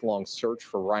 2-week-long search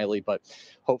for Riley, but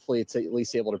hopefully it's at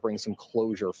least able to bring some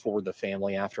closure for the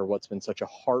family after what's been such a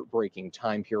heartbreaking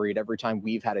time period. Every time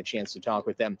we've had a chance to talk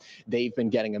with them, they've been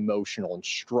getting emotional and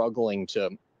struggling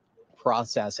to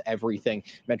process everything.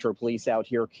 Metro Police out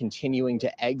here continuing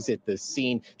to exit the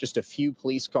scene. Just a few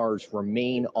police cars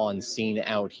remain on scene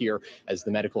out here as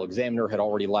the medical examiner had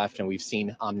already left, and we've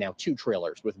seen now 2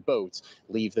 trailers with boats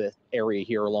leave the area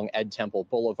here along Ed Temple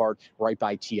Boulevard right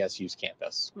by TSU's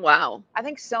campus. Wow. I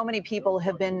think so many people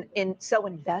have been so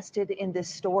invested in this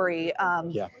story.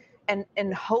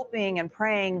 And hoping and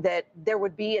praying that there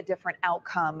would be a different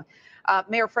outcome.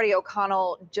 Mayor Freddie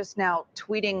O'Connell just now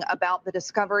tweeting about the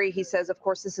discovery. He says, of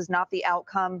course, this is not the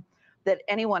outcome that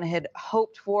anyone had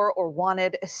hoped for or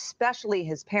wanted, especially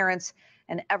his parents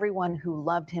and everyone who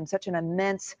loved him. Such an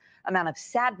immense amount of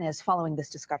sadness following this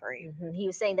discovery. He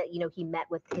was saying that, he met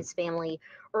with his family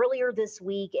earlier this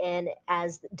week, and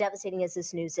as devastating as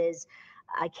this news is,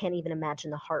 I can't even imagine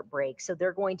the heartbreak. So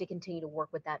they're going to continue to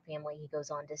work with that family, he goes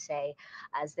on to say,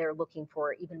 as they're looking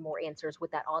for even more answers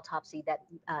with that autopsy that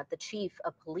the chief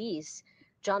of police,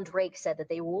 John Drake, said that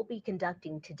they will be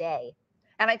conducting today.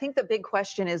 And I think the big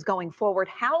question is going forward,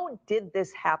 how did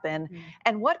this happen?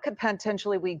 And what could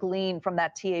potentially we glean from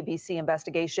that TABC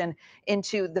investigation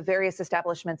into the various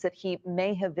establishments that he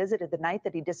may have visited the night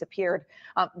that he disappeared?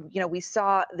 We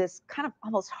saw this kind of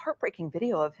almost heartbreaking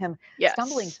video of him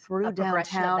stumbling through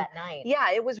downtown. That night.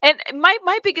 Yeah, it was. And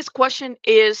my biggest question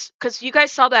is, because you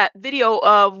guys saw that video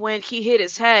of when he hit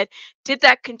his head, did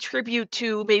that contribute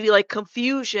to maybe like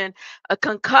confusion, a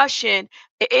concussion,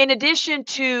 in addition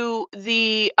to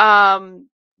the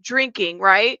drinking,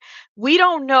 right? We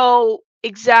don't know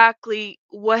exactly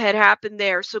what had happened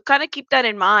there. So kind of keep that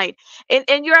in mind.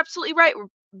 And you're absolutely right,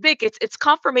 Vic, it's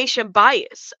confirmation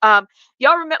bias. Y'all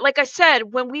remember, like I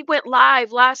said, when we went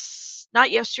live not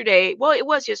yesterday, well, it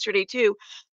was yesterday too,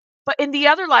 but in the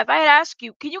other live, I had asked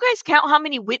you, can you guys count how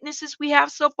many witnesses we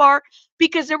have so far?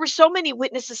 Because there were so many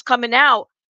witnesses coming out.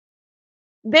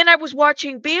 Then I was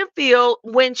watching Banfield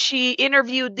when she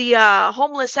interviewed the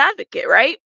homeless advocate,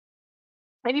 right?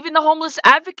 And even the homeless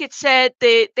advocate said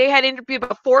that they had interviewed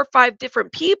about 4 or 5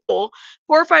 different people,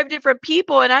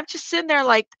 and I'm just sitting there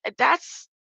like,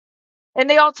 and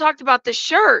they all talked about the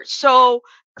shirt. So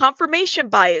confirmation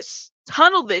bias,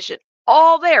 tunnel vision,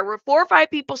 all there. Were 4 or 5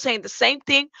 people saying the same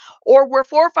thing, or were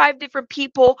 4 or 5 different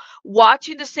people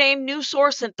watching the same news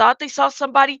source and thought they saw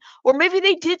somebody, or maybe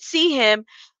they did see him,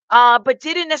 but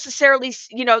didn't necessarily,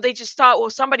 they just thought,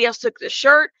 well, somebody else took the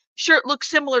shirt. Shirt looks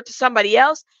similar to somebody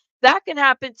else. That can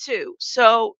happen too.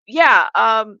 So yeah,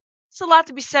 it's a lot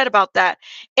to be said about that.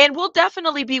 And we'll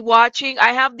definitely be watching.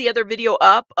 I have the other video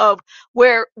up of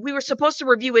where we were supposed to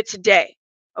review it today.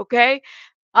 Okay.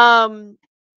 And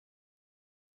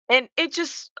it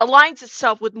just aligns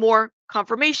itself with more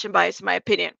confirmation bias, in my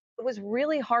opinion. It was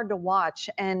really hard to watch,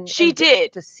 and she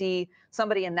did to see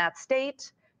somebody in that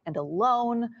state and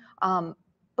alone.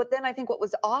 But then I think what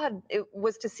was odd, it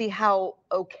was to see how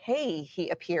okay he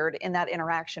appeared in that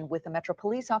interaction with the Metro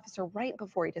police officer right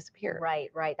before he disappeared.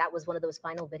 Right. That was one of those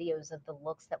final videos of the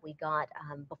looks that we got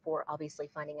before obviously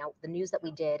finding out the news that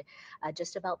we did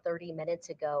just about 30 minutes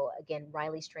ago. Again,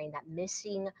 Riley Strain, that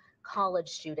missing college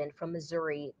student from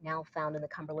Missouri, now found in the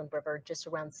Cumberland River just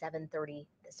around 7:30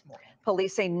 this morning.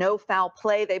 Police say no foul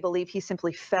play. They believe he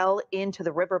simply fell into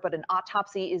the river, but an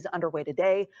autopsy is underway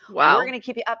today. Wow. We're going to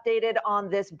keep you updated on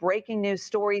this breaking news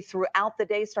story throughout the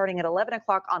day, starting at 11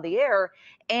 o'clock on the air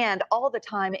and all the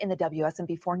time in the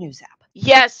WSMV4 News app.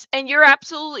 Yes, and you're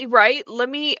absolutely right. Let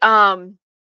me,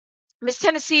 Miss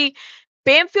Tennessee,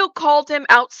 Banfield called him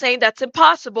out saying that's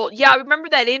impossible. Yeah, I remember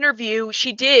that interview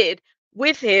she did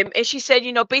with him, and she said,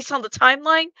 based on the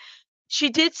timeline, she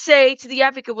did say to the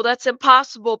advocate, well, that's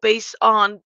impossible based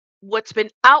on what's been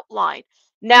outlined.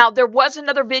 Now, there was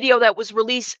another video that was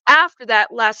released after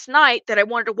that last night that I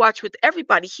wanted to watch with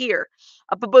everybody here.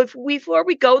 But before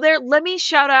we go there, let me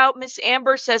shout out Miss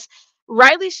Amber says,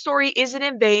 Riley's story isn't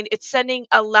in vain. It's sending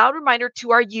a loud reminder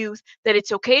to our youth that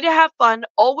it's okay to have fun,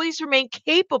 always remain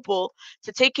capable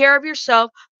to take care of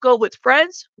yourself, go with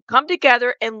friends, come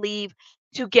together, and leave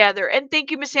together. And thank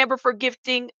you, Miss Amber, for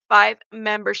gifting 5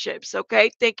 memberships.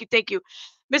 Okay, thank you,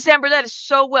 Miss Amber. That is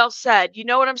so well said. You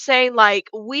know what I'm saying? Like,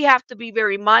 we have to be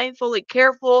very mindful and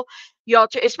careful, y'all,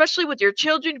 especially with your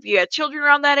children. If you have children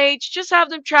around that age, just have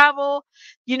them travel,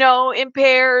 in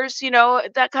pairs,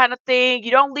 that kind of thing.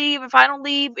 You don't leave. If I don't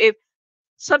leave, if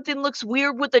something looks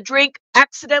weird with a drink,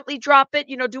 accidentally drop it.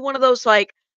 Do one of those,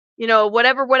 like,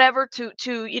 whatever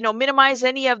to minimize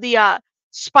any of the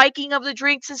spiking of the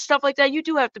drinks and stuff like that. You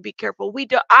do have to be careful.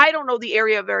 I don't know the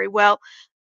area very well.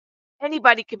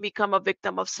 Anybody can become a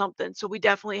victim of something, so we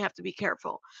definitely have to be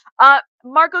careful.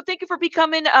 Marco, thank you for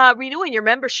renewing your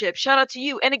membership. Shout out to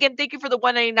you. And again, thank you for the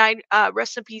 199.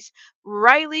 Rest in peace,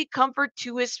 Riley. Comfort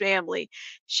to his family.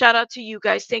 Shout out to you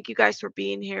guys. Thank you guys for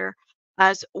being here.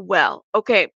 as well.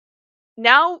 Okay,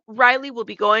 now Riley will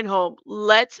be going home.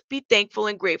 Let's be thankful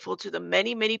and grateful to the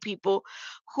many, many people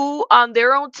who, on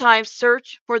their own time,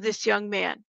 search for this young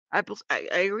man. I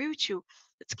agree with you.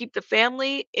 Let's keep the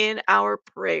family in our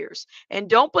prayers. And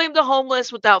don't blame the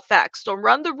homeless without facts. Don't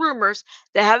run the rumors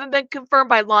that haven't been confirmed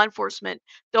by law enforcement.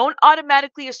 Don't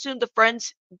automatically assume the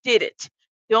friends did it.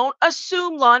 Don't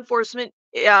assume law enforcement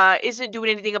isn't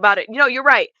doing anything about it. You're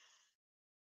right.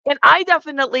 And I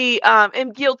definitely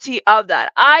am guilty of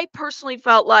that. I personally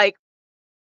felt like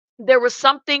there was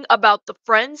something about the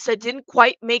friends that didn't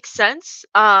quite make sense.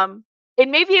 And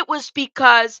maybe it was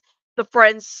because the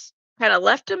friends kind of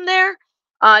left him there.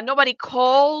 Nobody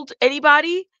called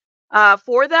anybody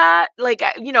for that. Like,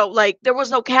 like there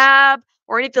was no cab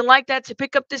or anything like that to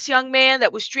pick up this young man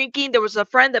that was drinking. There was a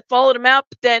friend that followed him out,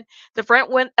 but then the friend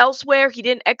went elsewhere. He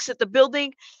didn't exit the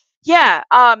building. Yeah,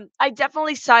 I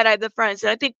definitely side-eye the friends.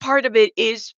 And I think part of it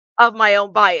is of my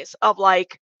own bias of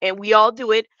like, and we all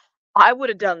do it, I would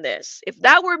have done this. If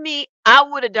that were me, I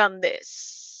would have done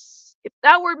this. If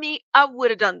that were me, I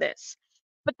would have done this.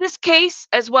 But this case,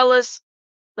 as well as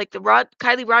like the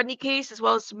Kylie Rodney case, as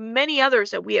well as many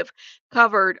others that we have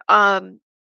covered,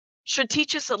 should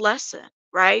teach us a lesson,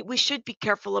 right? We should be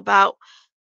careful about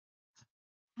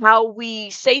how we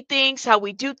say things, how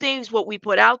we do things, what we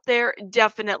put out there.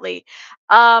 Definitely.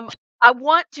 Um, I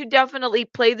want to definitely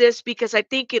play this because I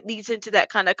think it leads into that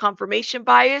kind of confirmation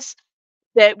bias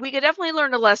that we could definitely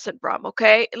learn a lesson from.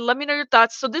 Okay, and let me know your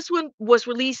thoughts. So this one was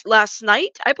released last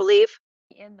night, I believe.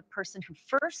 In the person who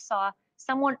first saw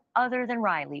someone other than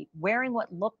Riley wearing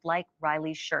what looked like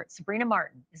Riley's shirt. Sabrina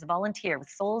Martin is a volunteer with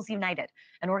Souls United,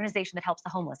 an organization that helps the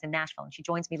homeless in Nashville. And she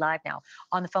joins me live now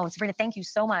on the phone. Sabrina, thank you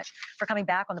so much for coming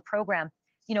back on the program.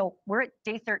 We're at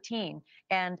day 13,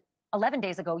 and 11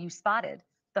 days ago, you spotted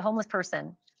the homeless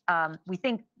person. We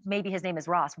think maybe his name is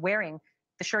Ross, wearing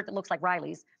the shirt that looks like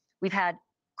Riley's. We've had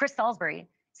Chris Salisbury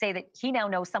say that he now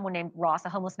knows someone named Ross, a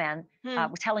homeless man,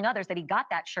 was telling others that he got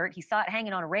that shirt. He saw it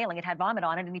hanging on a railing. It had vomit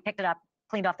on it, and he picked it up,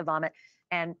 cleaned off the vomit,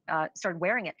 and started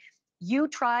wearing it. You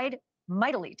tried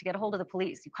mightily to get a hold of the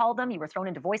police. You called them. You were thrown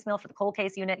into voicemail for the cold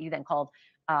case unit. You then called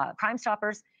Crime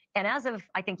Stoppers. And as of,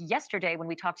 I think, yesterday when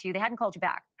we talked to you, they hadn't called you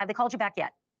back. Have they called you back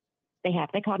yet? They have.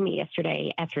 They called me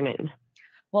yesterday afternoon.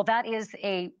 Well, that is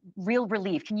a real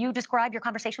relief. Can you describe your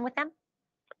conversation with them?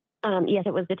 Yes,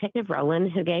 it was Detective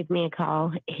Rowland who gave me a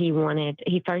call. He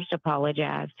first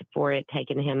apologized for it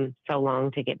taking him so long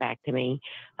to get back to me.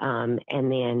 And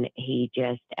then he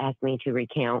just asked me to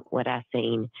recount what I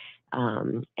seen.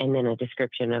 And then a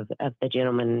description of the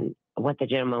gentleman, what the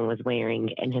gentleman was wearing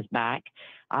in his back.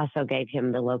 I also gave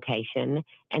him the location.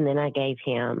 And then I gave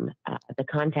him the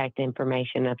contact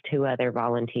information of 2 other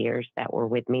volunteers that were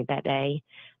with me that day.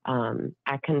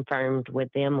 I confirmed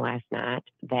with them last night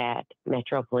that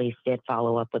Metro Police did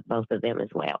follow up with both of them as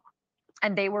well.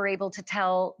 And they were able to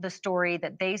tell the story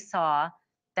that they saw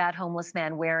that homeless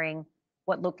man wearing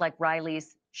what looked like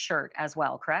Riley's shirt as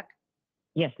well, correct?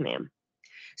 Yes, ma'am.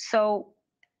 So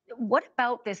what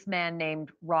about this man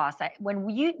named Ross? When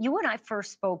you and I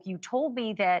first spoke, you told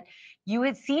me that you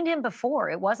had seen him before.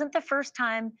 It wasn't the first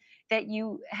time that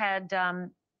you had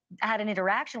had an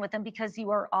interaction with him because you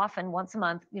are often once a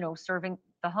month, serving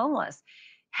the homeless.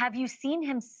 Have you seen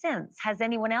him since? Has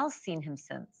anyone else seen him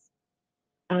since?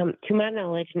 To my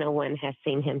knowledge, no one has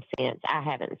seen him since. I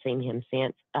haven't seen him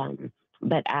since,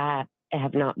 but I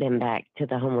have not been back to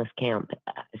the homeless camp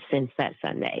since that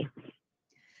Sunday.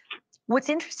 What's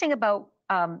interesting about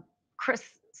Chris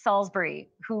Salisbury,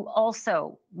 who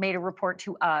also made a report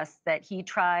to us that he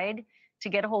tried to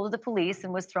get a hold of the police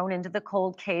and was thrown into the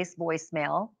cold case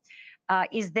voicemail,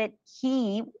 is that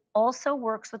he also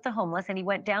works with the homeless, and he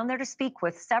went down there to speak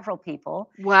with several people.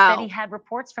 Wow. That he had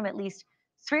reports from at least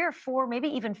 3 or 4, maybe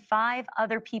even 5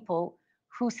 other people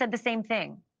who said the same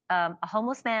thing. A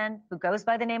homeless man who goes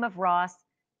by the name of Ross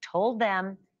told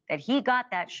them that he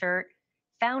got that shirt,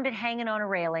 found it hanging on a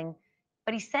railing,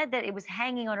 but he said that it was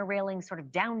hanging on a railing sort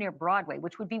of down near Broadway,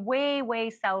 which would be way, way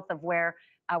south of where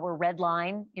our red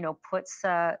line,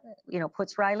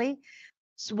 puts Riley.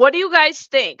 So what do you guys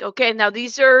think? Okay, now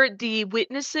these are the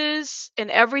witnesses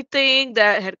and everything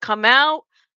that had come out.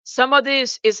 Some of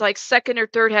this is like second or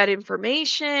third hand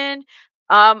information.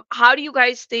 How do you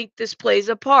guys think this plays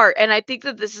a part? And I think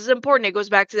that this is important. It goes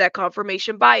back to that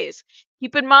confirmation bias.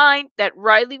 Keep in mind that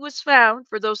Riley was found,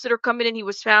 for those that are coming in, he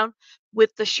was found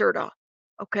with the shirt on.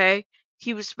 Okay,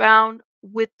 he was found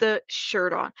with the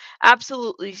shirt on.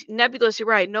 Absolutely. Nebulous, you're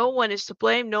right. No one is to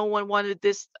blame. No one wanted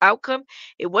this outcome.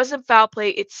 It wasn't foul play.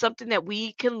 It's something that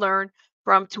we can learn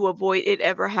from to avoid it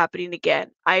ever happening again.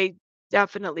 I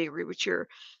definitely agree with your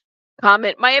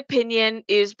Comment, my opinion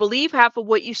is believe half of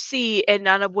what you see and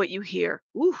none of what you hear.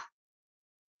 Ooh,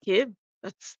 kid,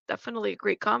 that's definitely a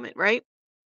great comment, right?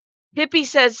 Hippie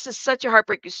says this is such a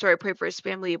heartbreaking story. I pray for his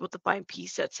family able to find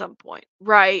peace at some point.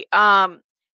 Right.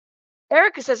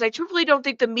 Erica says, I truthfully don't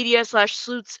think the media slash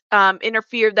sleuths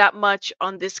interfered that much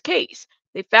on this case.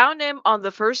 They found him on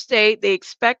the first day. They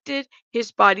expected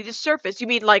his body to surface. You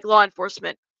mean like law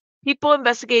enforcement? People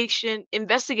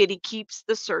investigating keeps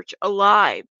the search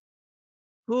alive.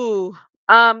 Who?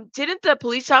 Didn't the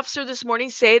police officer this morning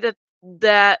say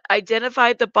that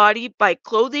identified the body by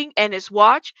clothing and his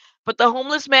watch, but the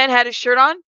homeless man had his shirt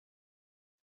on?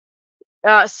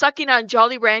 Sucking on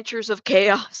Jolly Ranchers of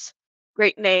Chaos.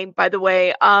 Great name, by the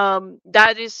way.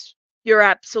 That is, you're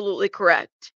absolutely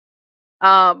correct.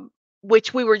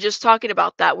 Which we were just talking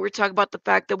about that. We were talking about the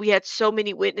fact that we had so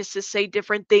many witnesses say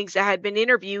different things that had been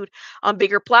interviewed on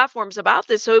bigger platforms about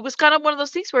this. So it was kind of one of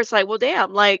those things where it's like, well,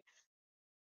 damn, like,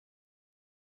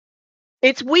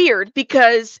 it's weird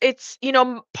because it's,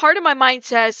 part of my mind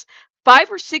says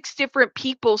 5 or 6 different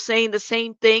people saying the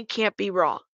same thing can't be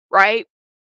wrong, right?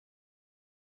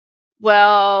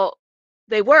 Well,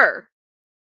 they were.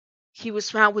 He was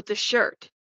found with the shirt,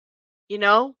 you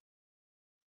know?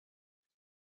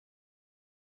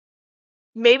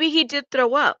 Maybe he did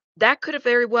throw up. That could have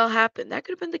very well happened. That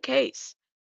could have been the case.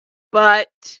 But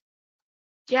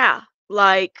yeah,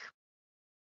 like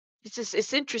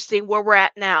it's interesting where we're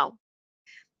at now.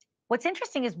 What's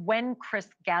interesting is when Chris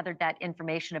gathered that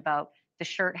information about the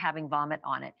shirt having vomit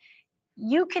on it.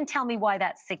 You can tell me why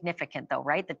that's significant, though,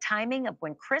 right? The timing of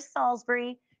when Chris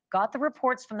Salisbury got the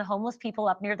reports from the homeless people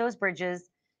up near those bridges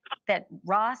that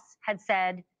Ross had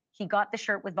said he got the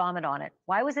shirt with vomit on it.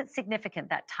 Why was it significant,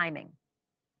 that timing?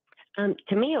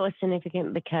 To me, it was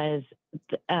significant because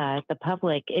the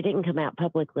public, it didn't come out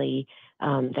publicly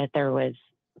that there was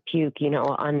puke,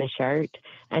 on the shirt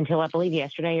until I believe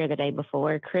yesterday or the day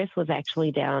before. Chris was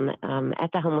actually down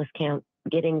at the homeless camp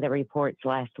getting the reports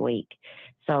last week.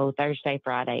 So Thursday,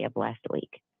 Friday of last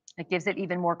week. It gives it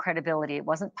even more credibility. It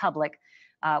wasn't public.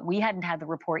 We hadn't had the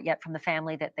report yet from the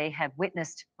family that they had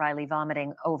witnessed Riley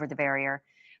vomiting over the barrier.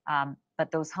 But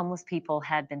those homeless people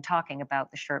had been talking about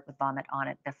the shirt with vomit on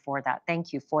it before that.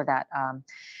 Thank you for that,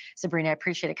 Sabrina. I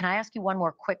appreciate it. Can I ask you one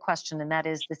more quick question? And that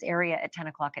is this area at 10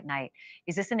 o'clock at night.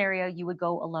 Is this an area you would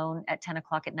go alone at 10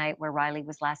 o'clock at night where Riley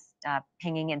was last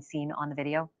pinging and seen on the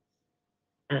video?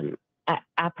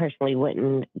 I personally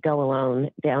wouldn't go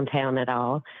alone downtown at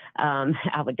all.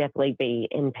 I would definitely be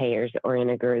in pairs or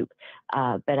in a group,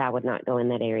 but I would not go in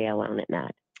that area alone at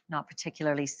night. Not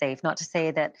particularly safe. Not to say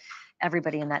that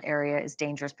everybody in that area is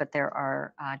dangerous, but there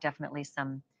are definitely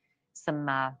some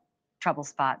trouble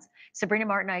spots. Sabrina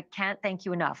Martin, I can't thank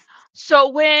you enough. So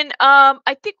when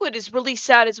I think what is really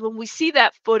sad is when we see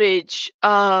that footage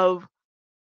of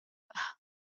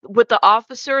with the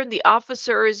officer and the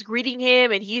officer is greeting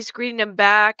him and he's greeting him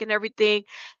back and everything,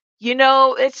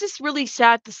 it's just really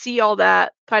sad to see all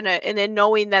that kind of, and then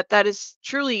knowing that is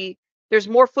truly, there's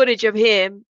more footage of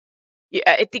him. Yeah,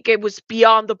 I think it was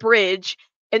beyond the bridge,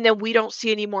 and then we don't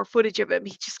see any more footage of him.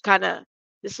 He just kind of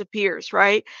disappears,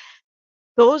 right?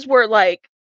 Those were like,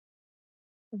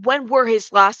 when were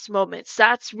his last moments?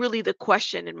 That's really the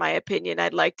question, in my opinion.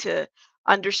 I'd like to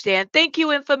understand. Thank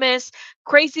you, Infamous.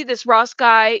 Crazy, this Ross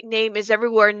guy name is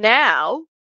everywhere now.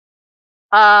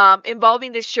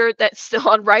 Involving the shirt that's still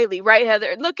on Riley, right,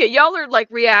 Heather? Look at y'all are like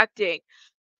reacting.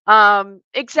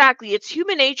 Exactly. It's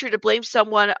human nature to blame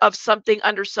someone of something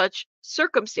under such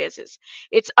circumstances.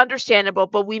 It's understandable,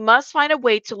 but we must find a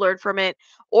way to learn from it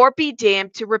or be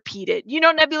damned to repeat it.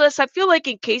 Nebulous, I feel like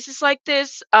in cases like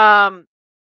this,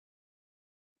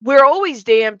 we're always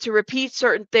damned to repeat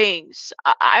certain things.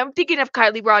 I'm thinking of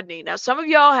Kylie Rodney. Now, some of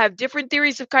y'all have different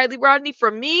theories of Kylie Rodney. For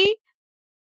me,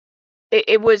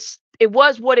 it was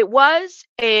what it was,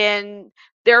 and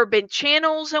there have been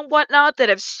channels and whatnot that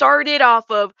have started off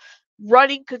of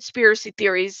running conspiracy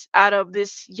theories out of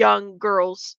this young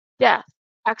girl's death,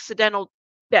 accidental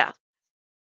death.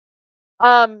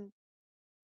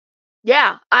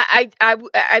 Yeah,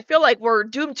 I feel like we're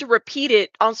doomed to repeat it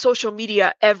on social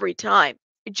media every time.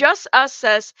 Just Us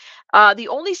says the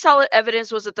only solid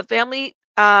evidence was that the family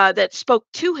that spoke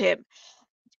to him.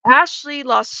 Ashley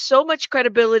lost so much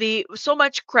credibility, so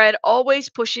much cred, always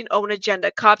pushing own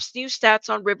agenda. Cops' new stats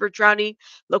on river drowning,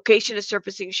 location is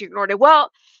surfacing. She ignored it.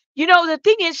 Well, the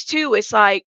thing is too, it's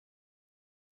like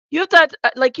you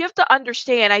have to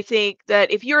understand. I think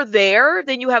that if you're there,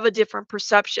 then you have a different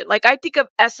perception. Like I think of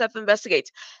SF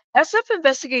Investigates. SF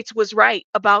Investigates was right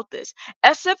about this.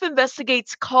 SF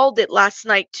Investigates called it last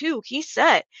night too. He's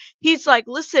like,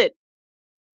 listen.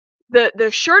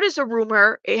 The shirt is a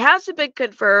rumor. It hasn't been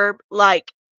confirmed.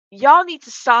 Like, y'all need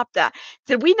to stop that.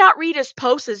 Did we not read his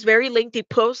post, his very lengthy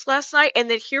post last night, and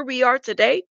then here we are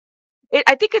today?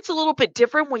 I think it's a little bit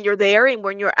different when you're there and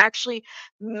when you're actually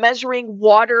measuring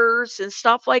waters and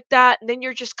stuff like that. And then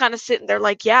you're just kind of sitting there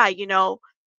like, yeah,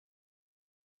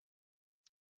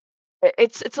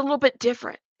 it's a little bit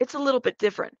different. It's a little bit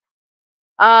different.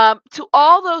 To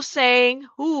all those saying,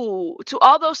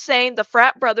 the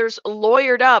frat brothers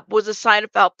lawyered up was a sign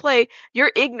of foul play,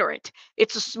 you're ignorant.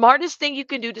 It's the smartest thing you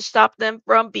can do to stop them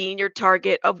from being your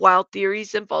target of wild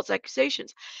theories and false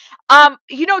accusations.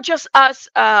 Just us,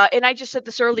 and I just said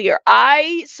this earlier,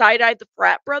 I side-eyed the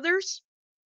frat brothers.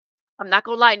 I'm not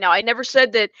gonna lie. Now, I never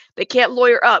said that they can't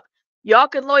lawyer up. Y'all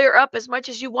can lawyer up as much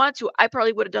as you want to. I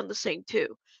probably would have done the same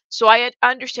too. So I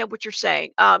understand what you're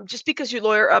saying. Just because you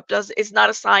lawyer up is not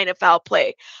a sign of foul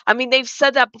play. I mean, they've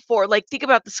said that before. Like, think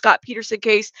about the Scott Peterson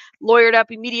case, lawyered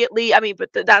up immediately. I mean,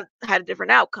 but that had a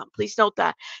different outcome. Please note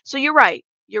that. So you're right.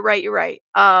 You're right. You're right.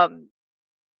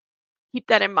 Keep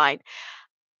that in mind.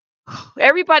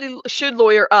 Everybody should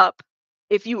lawyer up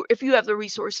if you have the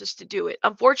resources to do it.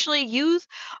 Unfortunately, youth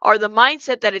are the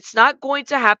mindset that it's not going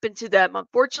to happen to them.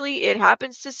 Unfortunately, it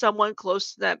happens to someone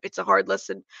close to them. It's a hard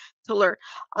lesson to learn.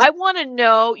 I want to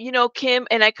know, Kim,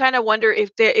 and I kind of wonder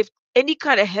if any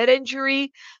kind of head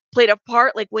injury played a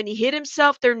part, like when he hit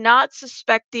himself. They're not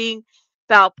suspecting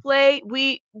foul play.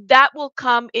 That will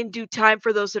come in due time.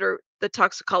 For those that are the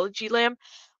toxicology lamb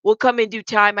will come in due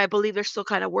time. I believe they're still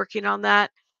kind of working on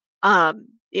that.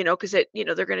 Because they're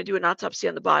going to do an autopsy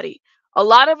on the body. A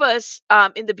lot of us,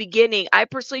 in the beginning, I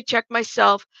personally checked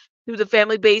myself, who the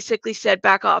family basically said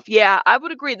back off. Yeah, I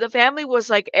would agree. The family was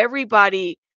like,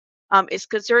 everybody is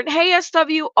concerned. Hey,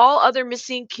 SW, all other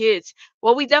missing kids.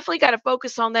 Well, we definitely got to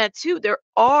focus on that too. There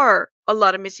are a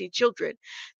lot of missing children.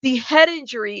 The head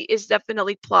injury is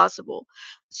definitely plausible.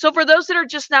 So for those that are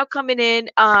just now coming in,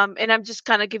 and I'm just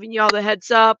kind of giving you all the heads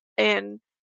up and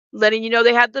letting you know,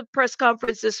 they had the press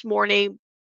conference this morning.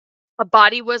 A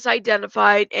body was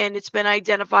identified, and it's been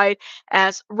identified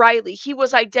as Riley. He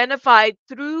was identified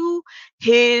through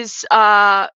his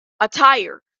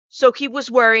attire. So he was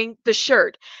wearing the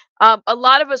shirt. A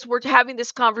lot of us were having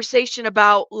this conversation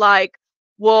about, like,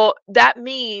 well, that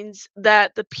means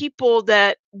that the people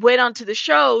that went onto the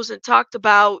shows and talked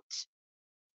about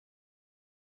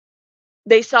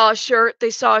they saw a shirt,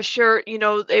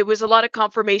 it was a lot of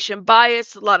confirmation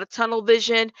bias, a lot of tunnel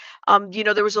vision.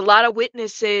 There was a lot of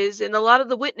witnesses, and a lot of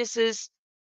the witnesses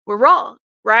were wrong,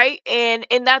 right? And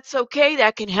that's okay,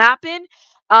 that can happen.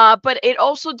 But it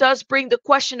also does bring the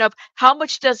question of, how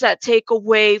much does that take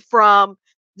away from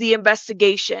the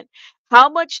investigation? How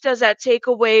much does that take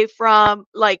away from,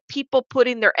 like, people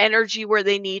putting their energy where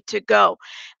they need to go?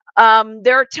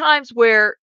 There are times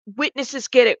where witnesses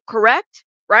get it correct,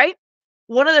 right?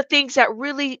 One of the things that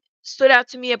really stood out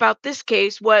to me about this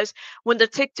case was when the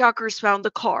TikTokers found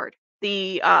the card,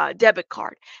 the debit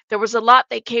card. There was a lot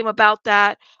that came about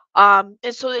that. And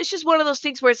so it's just one of those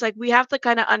things where it's like, we have to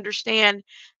kind of understand.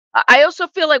 I also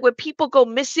feel like when people go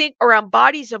missing around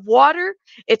bodies of water,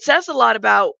 it says a lot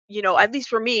about, at least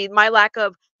for me, my lack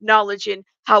of knowledge in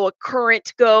how a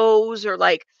current goes, or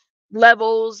like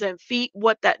levels and feet,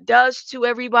 what that does to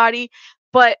everybody.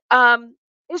 But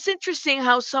it's interesting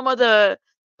how some of the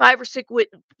five or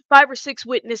six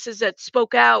witnesses that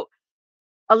spoke out,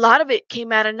 a lot of it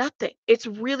came out of nothing. It's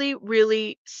really,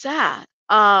 really sad.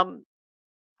 I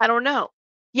don't know.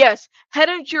 Yes, head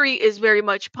injury is very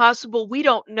much possible. We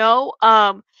don't know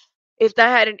if that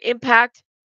had an impact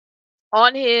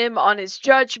on him, on his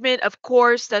judgment. Of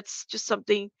course, that's just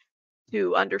something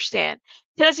to understand.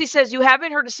 Tennessee says, you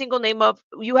haven't heard a single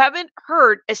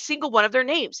one of their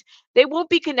names. They won't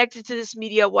be connected to this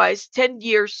media wise 10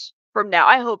 years from now.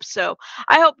 I hope so.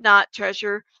 I hope not,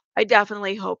 Treasure. I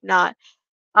definitely hope not.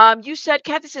 You said,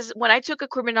 Kathy says, when I took a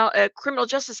criminal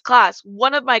justice class,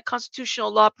 one of my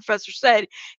constitutional law professors said,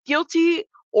 guilty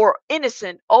or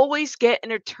innocent, always get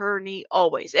an attorney,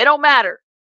 always. It don't matter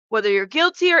whether you're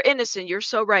guilty or innocent. You're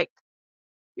so right.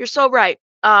 You're so right.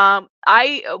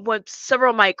 I went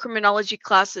several of my criminology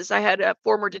classes. I had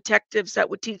former detectives that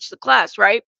would teach the class,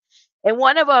 right? And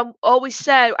one of them always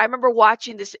said, I remember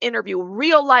watching this interview,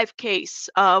 real life case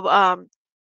of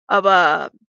a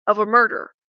of a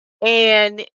murder,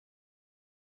 and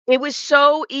it was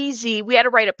so easy. We had to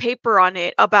write a paper on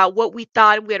it about what we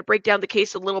thought, and we had to break down the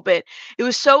case a little bit. It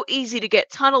was so easy to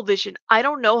get tunnel vision. I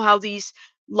don't know how these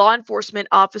law enforcement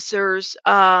officers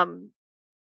are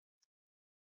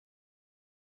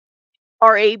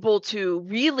able to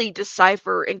really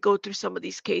decipher and go through some of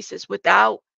these cases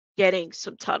without getting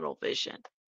some tunnel vision.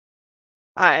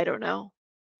 I don't know.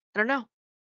 I don't know.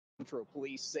 Metro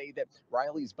Police say that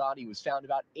Riley's body was found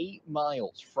about 8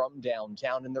 miles from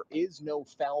downtown, and there is no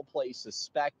foul play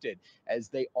suspected, as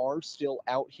they are still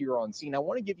out here on scene. I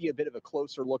want to give you a bit of a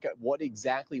closer look at what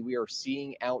exactly we are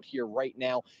seeing out here right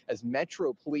now, as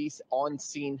Metro Police on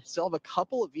scene still have a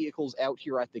couple of vehicles out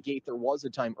here at the gate. There was a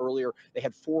time earlier they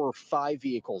had 4 or 5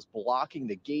 vehicles blocking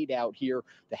the gate out here.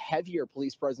 The heavier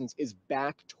police presence is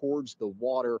back towards the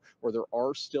water, where there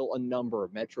are still a number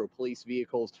of Metro Police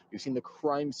vehicles. We've seen the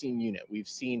crime scene unit. We've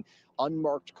seen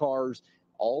unmarked cars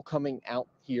all coming out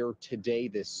here today,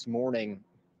 this morning.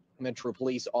 Metro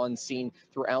Police on scene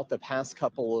throughout the past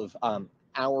couple of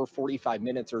hour, 45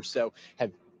 minutes or so,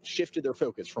 have shifted their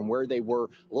focus from where they were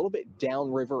a little bit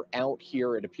downriver out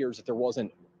here. It appears that there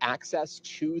wasn't access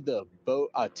to the boat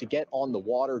to get on the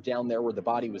water down there where the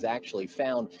body was actually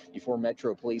found before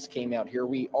Metro Police came out here.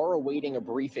 We are awaiting a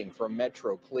briefing from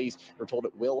Metro Police. We're told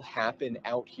it will happen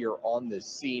out here on the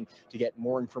scene to get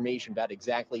more information about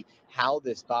exactly how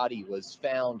this body was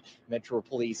found. Metro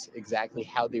Police, exactly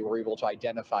how they were able to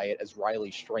identify it as Riley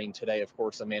Strain today. Of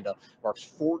course, Amanda, marks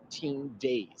 14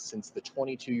 days since the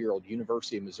 22-year-old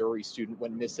University of Missouri student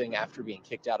went missing after being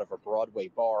kicked out of a Broadway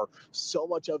bar. So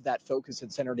much of that focus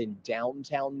had centered in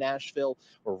downtown Nashville,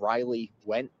 where Riley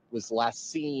was last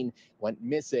seen, went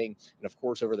missing. And of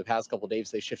course, over the past couple of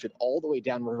days, they shifted all the way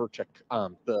downriver to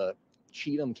the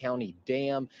Cheatham County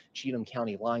Dam, Cheatham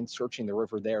County line, searching the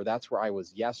river there. That's where I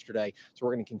was yesterday. So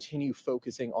we're going to continue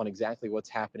focusing on exactly what's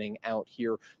happening out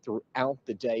here throughout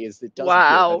the day, as it does appear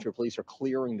that Metro Police are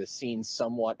clearing the scene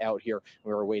somewhat out here.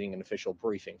 We're awaiting an official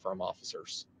briefing from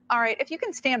officers. All right, if you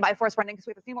can stand by for us, Brendan, because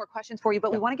we have a few more questions for you, but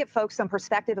we want to give folks some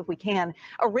perspective if we can.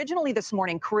 Originally this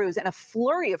morning, crews and a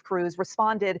flurry of crews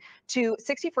responded to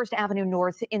 61st Avenue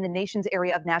North in the Nations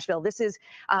area of Nashville. This is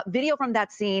video from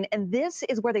that scene, and this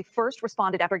is where they first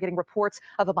responded after getting reports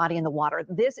of a body in the water.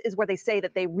 This is where they say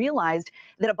that they realized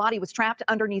that a body was trapped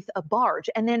underneath a barge.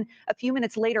 And then a few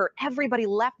minutes later, everybody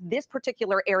left this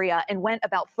particular area and went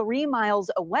about 3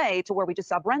 miles away to where we just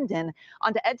saw Brendan,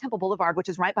 onto Ed Temple Boulevard, which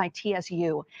is right by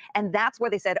TSU. And that's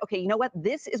where they said, okay, you know what?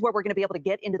 This is where we're going to be able to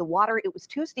get into the water. It was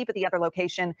too steep at the other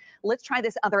location. Let's try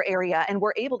this other area. And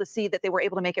we're able to see that they were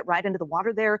able to make it right into the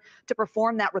water there to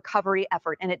perform that recovery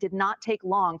effort. And it did not take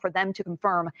long for them to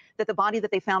confirm that the body that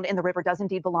they found in the river does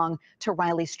indeed belong to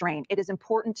Riley Strain. It is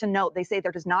important to note, they say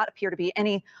there does not appear to be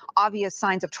any obvious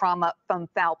signs of trauma from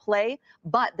foul play,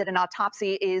 but that an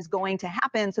autopsy is going to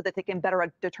happen so that they can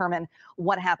better determine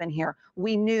what happened here.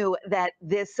 We knew that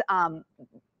this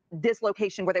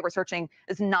location where they were searching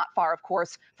is not far, of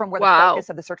course, from where the focus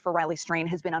of the search for Riley Strain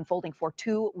has been unfolding for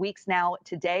 2 weeks now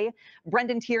today.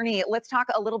 Brendan Tierney, let's talk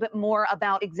a little bit more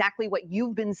about exactly what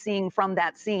you've been seeing from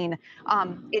that scene.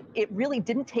 It really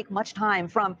didn't take much time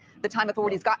from the time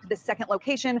authorities got to this second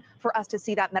location for us to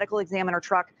see that medical examiner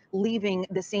truck leaving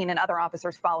the scene and other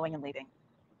officers following and leaving.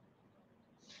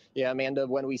 Yeah, Amanda,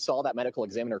 when we saw that medical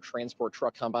examiner transport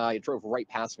truck come by, it drove right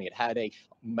past me. It had a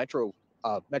Metro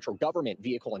government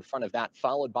vehicle in front of that,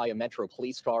 followed by a Metro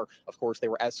police car. Of course, they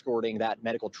were escorting that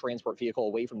medical transport vehicle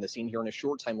away from the scene here. And a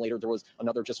short time later, there was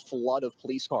another just flood of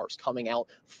police cars coming out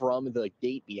from the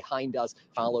gate behind us,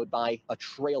 followed by a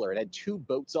trailer. It had 2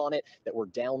 boats on it that were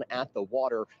down at the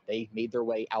water. They made their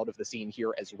way out of the scene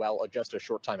here as well just a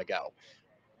short time ago.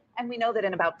 And we know that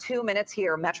in about 2 minutes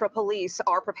here, Metro Police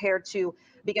are prepared to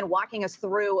begin walking us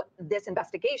through this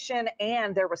investigation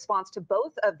and their response to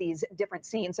both of these different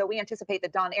scenes. So we anticipate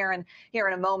that Don Aaron here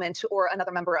in a moment, or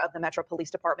another member of the Metro Police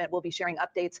Department, will be sharing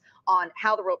updates on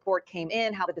how the report came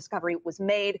in, how the discovery was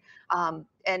made,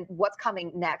 and what's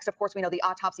coming next. Of course, we know the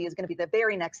autopsy is going to be the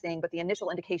very next thing, but the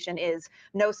initial indication is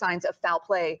no signs of foul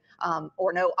play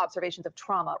or no observations of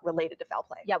trauma related to foul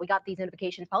play. Yeah, we got these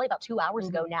notifications probably about 2 hours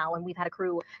ago now, and we've had a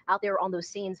crew out there on those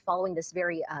scenes following this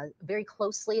very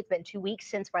closely. It's been 2 weeks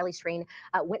since Riley Strain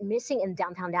went missing in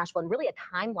downtown Nashville, and really a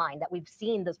timeline that we've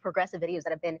seen those progressive videos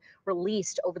that have been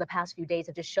released over the past few days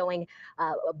of just showing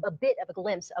a bit of a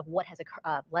glimpse of what has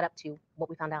led up to what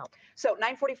we found out. So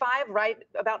 9:45, right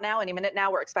about now, any minute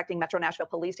now, we're expecting Metro Nashville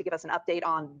Police to give us an update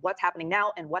on what's happening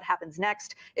now and what happens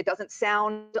next. It doesn't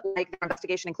sound like their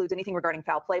investigation includes anything regarding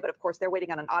foul play, but of course they're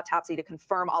waiting on an autopsy to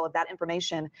confirm all of that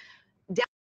information.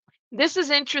 This is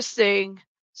interesting.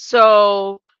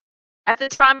 So at the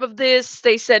time of this,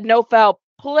 they said no foul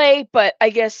play, but I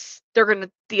guess they're going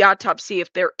to, the autopsy,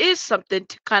 if there is something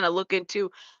to kind of look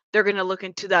into, they're going to look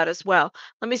into that as well.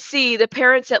 Let me see. The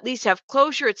parents at least have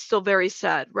closure. It's still very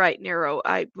sad, right, Nero?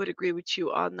 I would agree with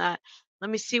you on that. Let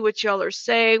me see what y'all are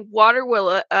saying. Water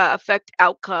will affect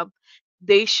outcome.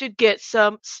 They should get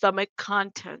some stomach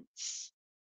contents.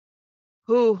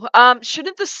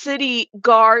 Shouldn't the city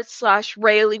guard slash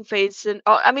railing face and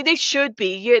I mean they should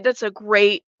be. Yeah, that's a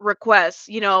great request.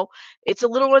 It's a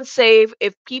little unsafe.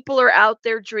 If people are out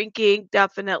there drinking,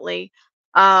 definitely.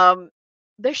 Um,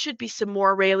 there should be some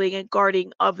more railing and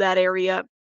guarding of that area.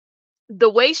 The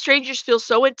way strangers feel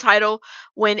so entitled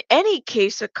when any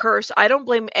case occurs, I don't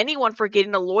blame anyone for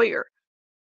getting a lawyer.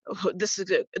 This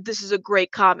is a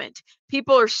great comment.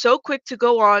 People are so quick to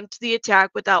go on to the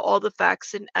attack without all the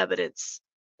facts and evidence.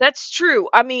 That's true.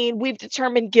 I mean, we've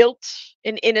determined guilt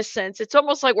and innocence. It's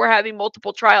almost like we're having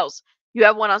multiple trials. You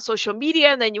have one on social media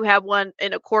and then you have one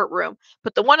in a courtroom.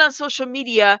 But the one on social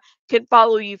media can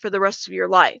follow you for the rest of your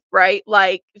life, right?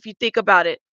 Like if you think about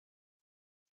it,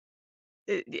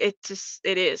 it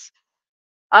is.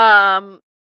 Um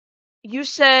you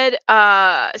said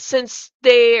since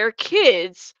their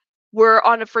kids were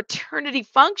on a fraternity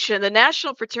function, the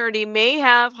national fraternity may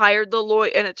have hired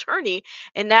an attorney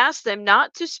and asked them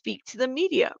not to speak to the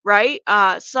media, right?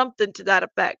 Something to that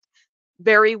effect.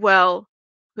 Very well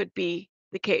could be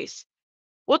the case.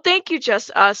 Well, thank you,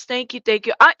 just us. Thank you, thank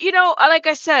you. Like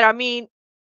I said, I mean,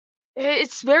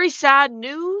 it's very sad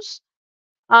news.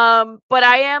 But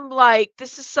I am like,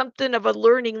 this is something of a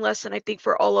learning lesson, I think,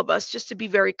 for all of us, just to be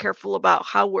very careful about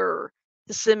how we're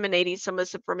disseminating some of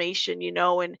this information,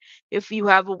 and if you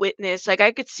have a witness, like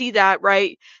I could see that,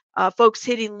 right? Folks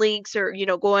hitting links or,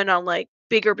 going on like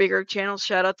bigger channels,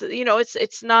 shout out to,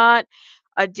 it's not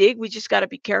a dig. We just got to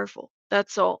be careful.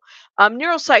 That's all.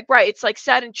 Neuropsych, right? It's like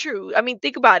sad and true. I mean,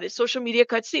 think about it. Social media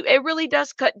cuts deep. It really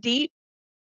does cut deep,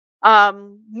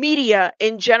 media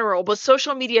in general, but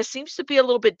social media seems to be a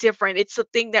little bit different. It's the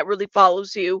thing that really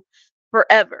follows you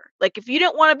forever. Like if you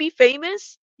don't want to be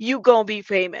famous, you gonna be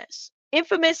famous.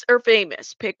 Infamous or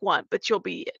famous, pick one, but you'll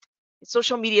be it.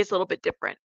 Social media is a little bit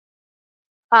different.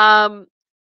 Um,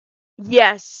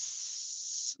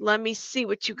 yes. Let me see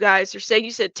what you guys are saying.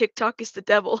 You said TikTok is the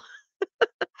devil.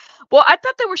 Well, I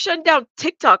thought they were shutting down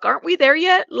TikTok. Aren't we there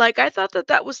yet? Like I thought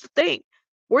that was the thing.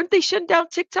 Weren't they shutting down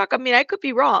TikTok? I mean, I could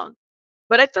be wrong.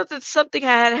 But I thought that something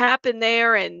had happened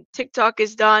there and TikTok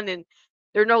is done and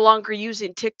they're no longer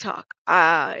using TikTok.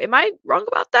 Am I wrong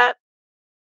about that?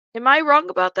 Am I wrong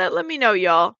about that? Let me know,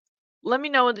 y'all. Let me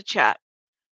know in the chat.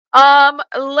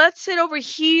 Let's sit over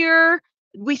here.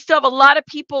 We still have a lot of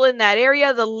people in that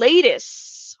area. The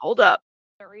latest. Hold up.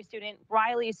 Student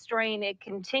Riley Strain. It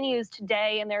continues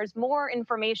today, and there's more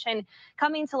information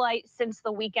coming to light since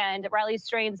the weekend. Riley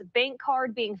Strain's bank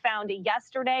card being found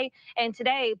yesterday, and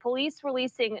today police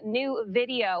releasing new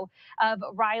video of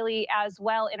Riley as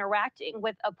well interacting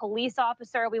with a police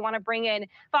officer. We want to bring in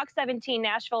Fox 17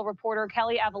 Nashville reporter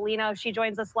Kelly Avellino. She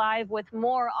joins us live with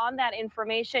more on that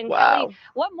information. Wow. Kelly,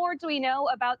 what more do we know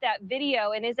about that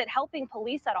video, and is it helping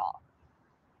police at all?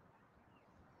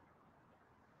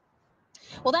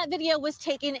 Well, that video was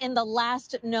taken in the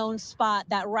last known spot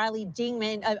that Riley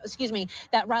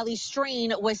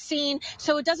Strain was seen.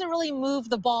 So it doesn't really move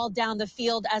the ball down the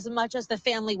field as much as the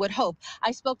family would hope.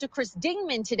 I spoke to Chris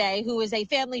Dingman today, who is a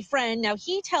family friend. Now,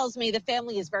 he tells me the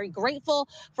family is very grateful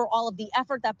for all of the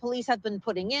effort that police have been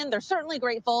putting in. They're certainly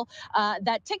grateful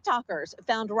that TikTokers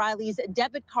found Riley's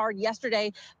debit card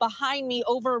yesterday behind me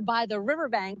over by the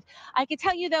riverbank. I can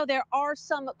tell you, though, there are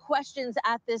some questions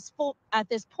at this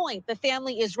point. The family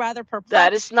is rather perplexed.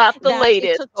 That is not the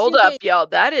latest. Hold up, y'all.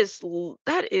 That is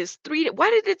 3. Why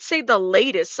did it say the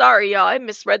latest? Sorry, y'all. I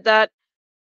misread that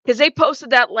because they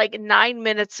posted that like 9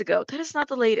 minutes ago. That is not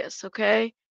the latest.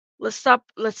 Okay, let's stop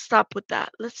with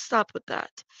that. Let's stop with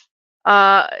that.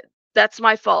 That's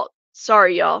my fault.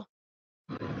 Sorry, y'all.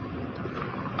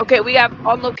 Okay, we have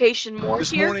on location more this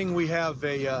here. Morning we have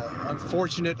a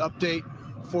unfortunate update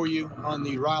for you on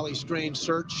the Riley Strain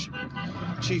search.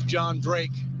 Chief John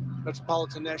Drake,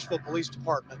 Metropolitan Nashville Police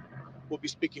Department, will be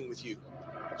speaking with you.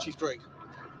 Chief Drake.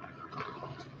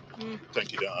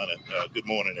 Thank you, Don, and good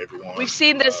morning, everyone. We've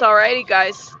seen this already,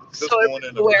 guys. This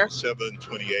morning around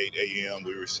 7:28 a.m.,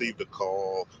 we received a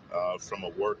call from a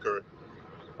worker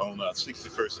on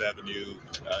 61st Avenue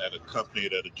at a company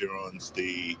that adjoins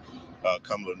the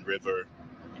Cumberland River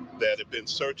that had been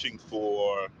searching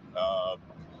for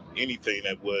anything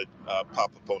that would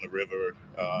pop up on the river,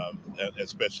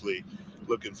 especially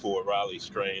looking for Riley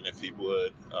Strain if he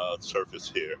would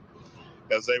surface here.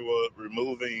 As they were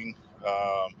removing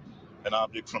an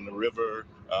object from the river,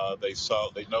 they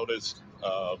noticed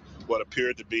what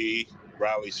appeared to be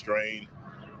Riley Strain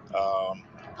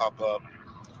pop up.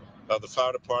 The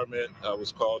fire department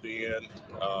was called in,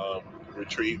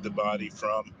 retrieved the body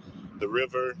from the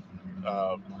river.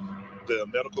 The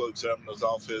medical examiner's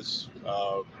office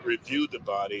reviewed the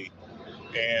body,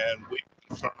 and we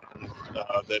confirmed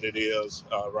that it is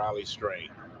Riley Strain.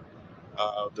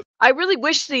 I really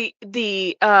wish that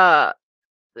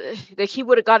he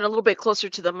would have gotten a little bit closer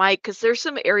to the mic, because there's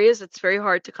some areas it's very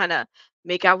hard to kind of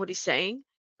make out what he's saying,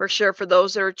 for sure, for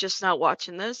those that are just not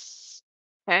watching this.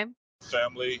 Okay.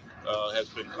 Family has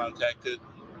been contacted.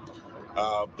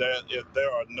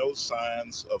 There are no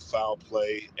signs of foul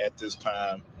play at this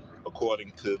time,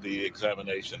 according to the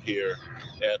examination here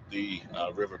at the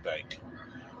riverbank.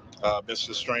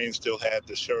 Mr. Strain still had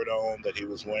the shirt on that he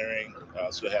was wearing,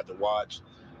 still had the watch,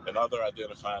 and other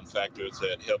identifying factors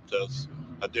that helped us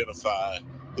identify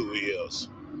who he is.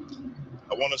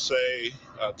 I want to say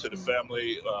to the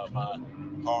family, my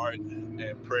heart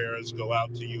and prayers go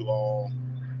out to you all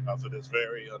for this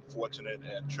very unfortunate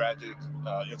and tragic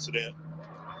incident.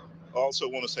 I also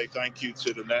want to say thank you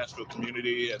to the Nashville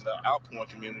community and the outpouring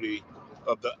community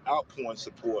of the outpouring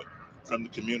support from the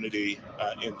community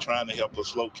in trying to help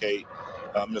us locate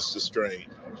Mr. Strain.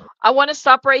 I want to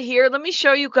stop right here. Let me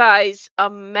show you guys a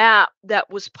map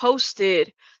that was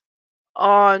posted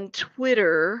on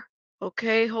Twitter.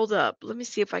 Okay, hold up. Let me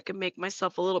see if I can make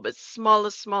myself a little bit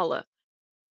smaller.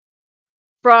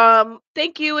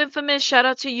 Thank you, Infamous. Shout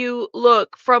out to you.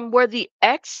 Look, from where the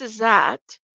X is at,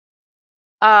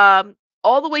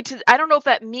 all the way to, I don't know if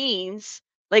that means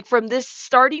like from this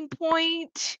starting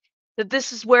point that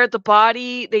this is where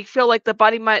they feel like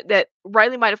that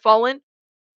Riley might have fallen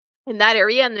in that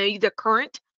area, and the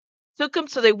current took him,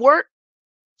 so they weren't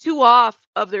too off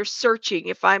of their searching,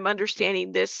 if I'm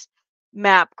understanding this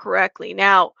map correctly.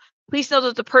 Now, please know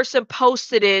that the person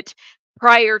posted it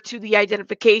prior to the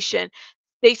identification.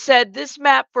 They said this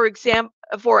map, for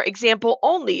example,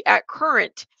 only at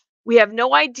current, we have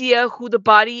no idea who the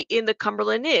body in the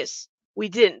Cumberland is. We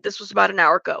didn't. This was about an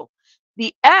hour ago.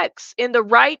 The X in the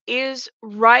right is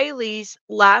Riley's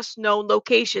last known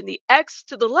location. The X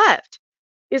to the left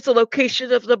is the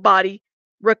location of the body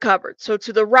recovered. So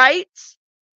to the right,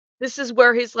 this is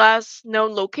where his last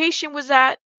known location was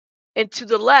at, and to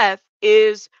the left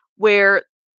is where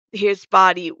his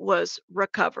body was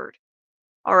recovered.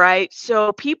 All right.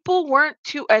 So people weren't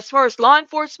too, as far as law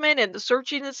enforcement and the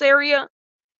search in this area,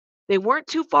 they weren't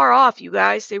too far off, you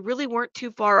guys. They really weren't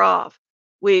too far off,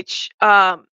 which,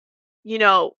 you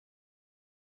know,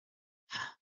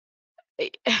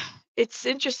 it's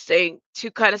interesting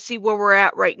to kind of see where we're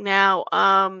at right now.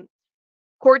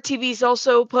 Court TV's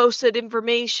also posted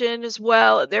information as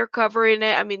well. They're covering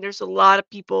it. I mean, there's a lot of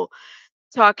people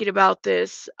talking about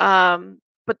this.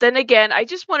 But then again, I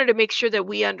just wanted to make sure that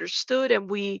we understood, and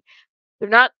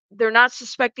they're not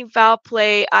suspecting foul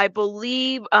play. I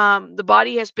believe the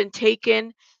body has been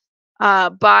taken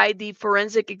by the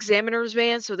forensic examiner's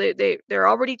van, so they're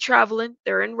already traveling.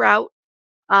 They're en route,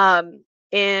 and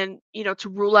to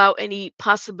rule out any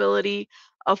possibility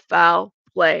of foul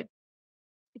play,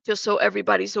 just so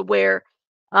everybody's aware.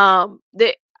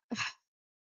 They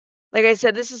Like I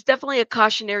said, this is definitely a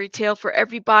cautionary tale for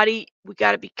everybody. We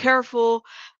got to be careful.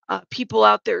 People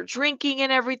out there drinking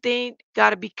and everything,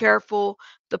 got to be careful.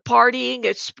 The partying,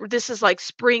 this is like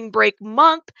spring break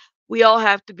month. We all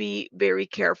have to be very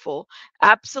careful.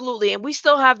 Absolutely. And we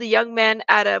still have the young man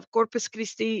out of Corpus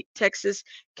Christi, Texas,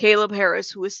 Caleb Harris,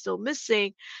 who is still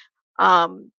missing. A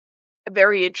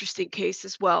very interesting case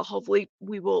as well. Hopefully,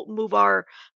 we will move our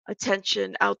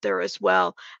attention out there as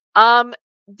well. Um,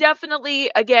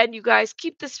 Definitely, again, you guys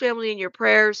keep this family in your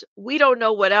prayers. We don't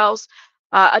know what else.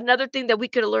 Another thing that we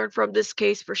could have learned from this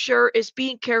case for sure is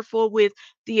being careful with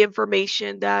the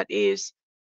information that is,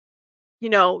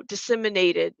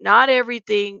 disseminated. Not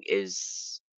everything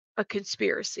is a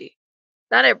conspiracy.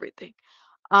 Not everything.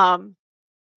 Um,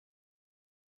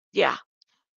 yeah.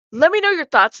 Let me know your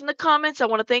thoughts in the comments. I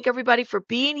want to thank everybody for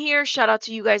being here. Shout out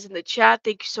to you guys in the chat.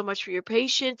 Thank you so much for your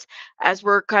patience as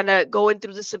we're kind of going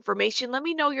through this information. Let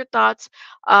me know your thoughts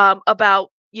about,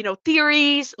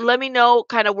 theories. Let me know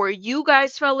kind of where you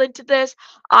guys fell into this.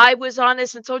 I was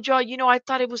honest and told y'all, I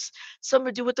thought it was something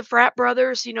to do with the frat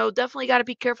brothers. Definitely got to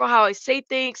be careful how I say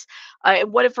things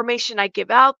and what information I give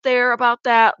out there about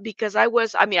that, because I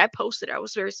posted it. I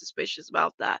was very suspicious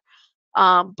about that.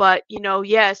 But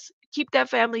yes, keep that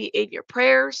family in your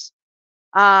prayers,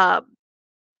 because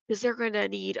they're gonna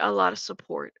need a lot of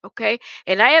support. Okay.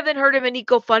 And I haven't heard of any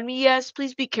GoFundMe yet.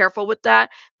 Please be careful with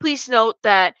that. Please note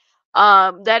that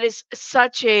that is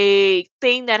such a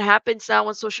thing that happens now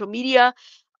on social media.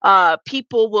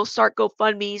 People will start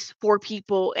GoFundMes for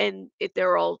people, and if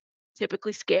they're all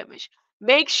typically scamish.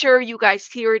 Make sure you guys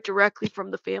hear it directly from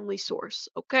the family source.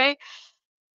 Okay.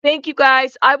 Thank you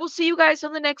guys. I will see you guys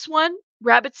on the next one.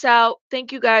 Rabbits out.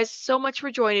 Thank you guys so much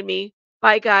for joining me.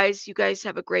 Bye, guys. You guys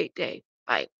have a great day.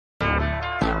 Bye.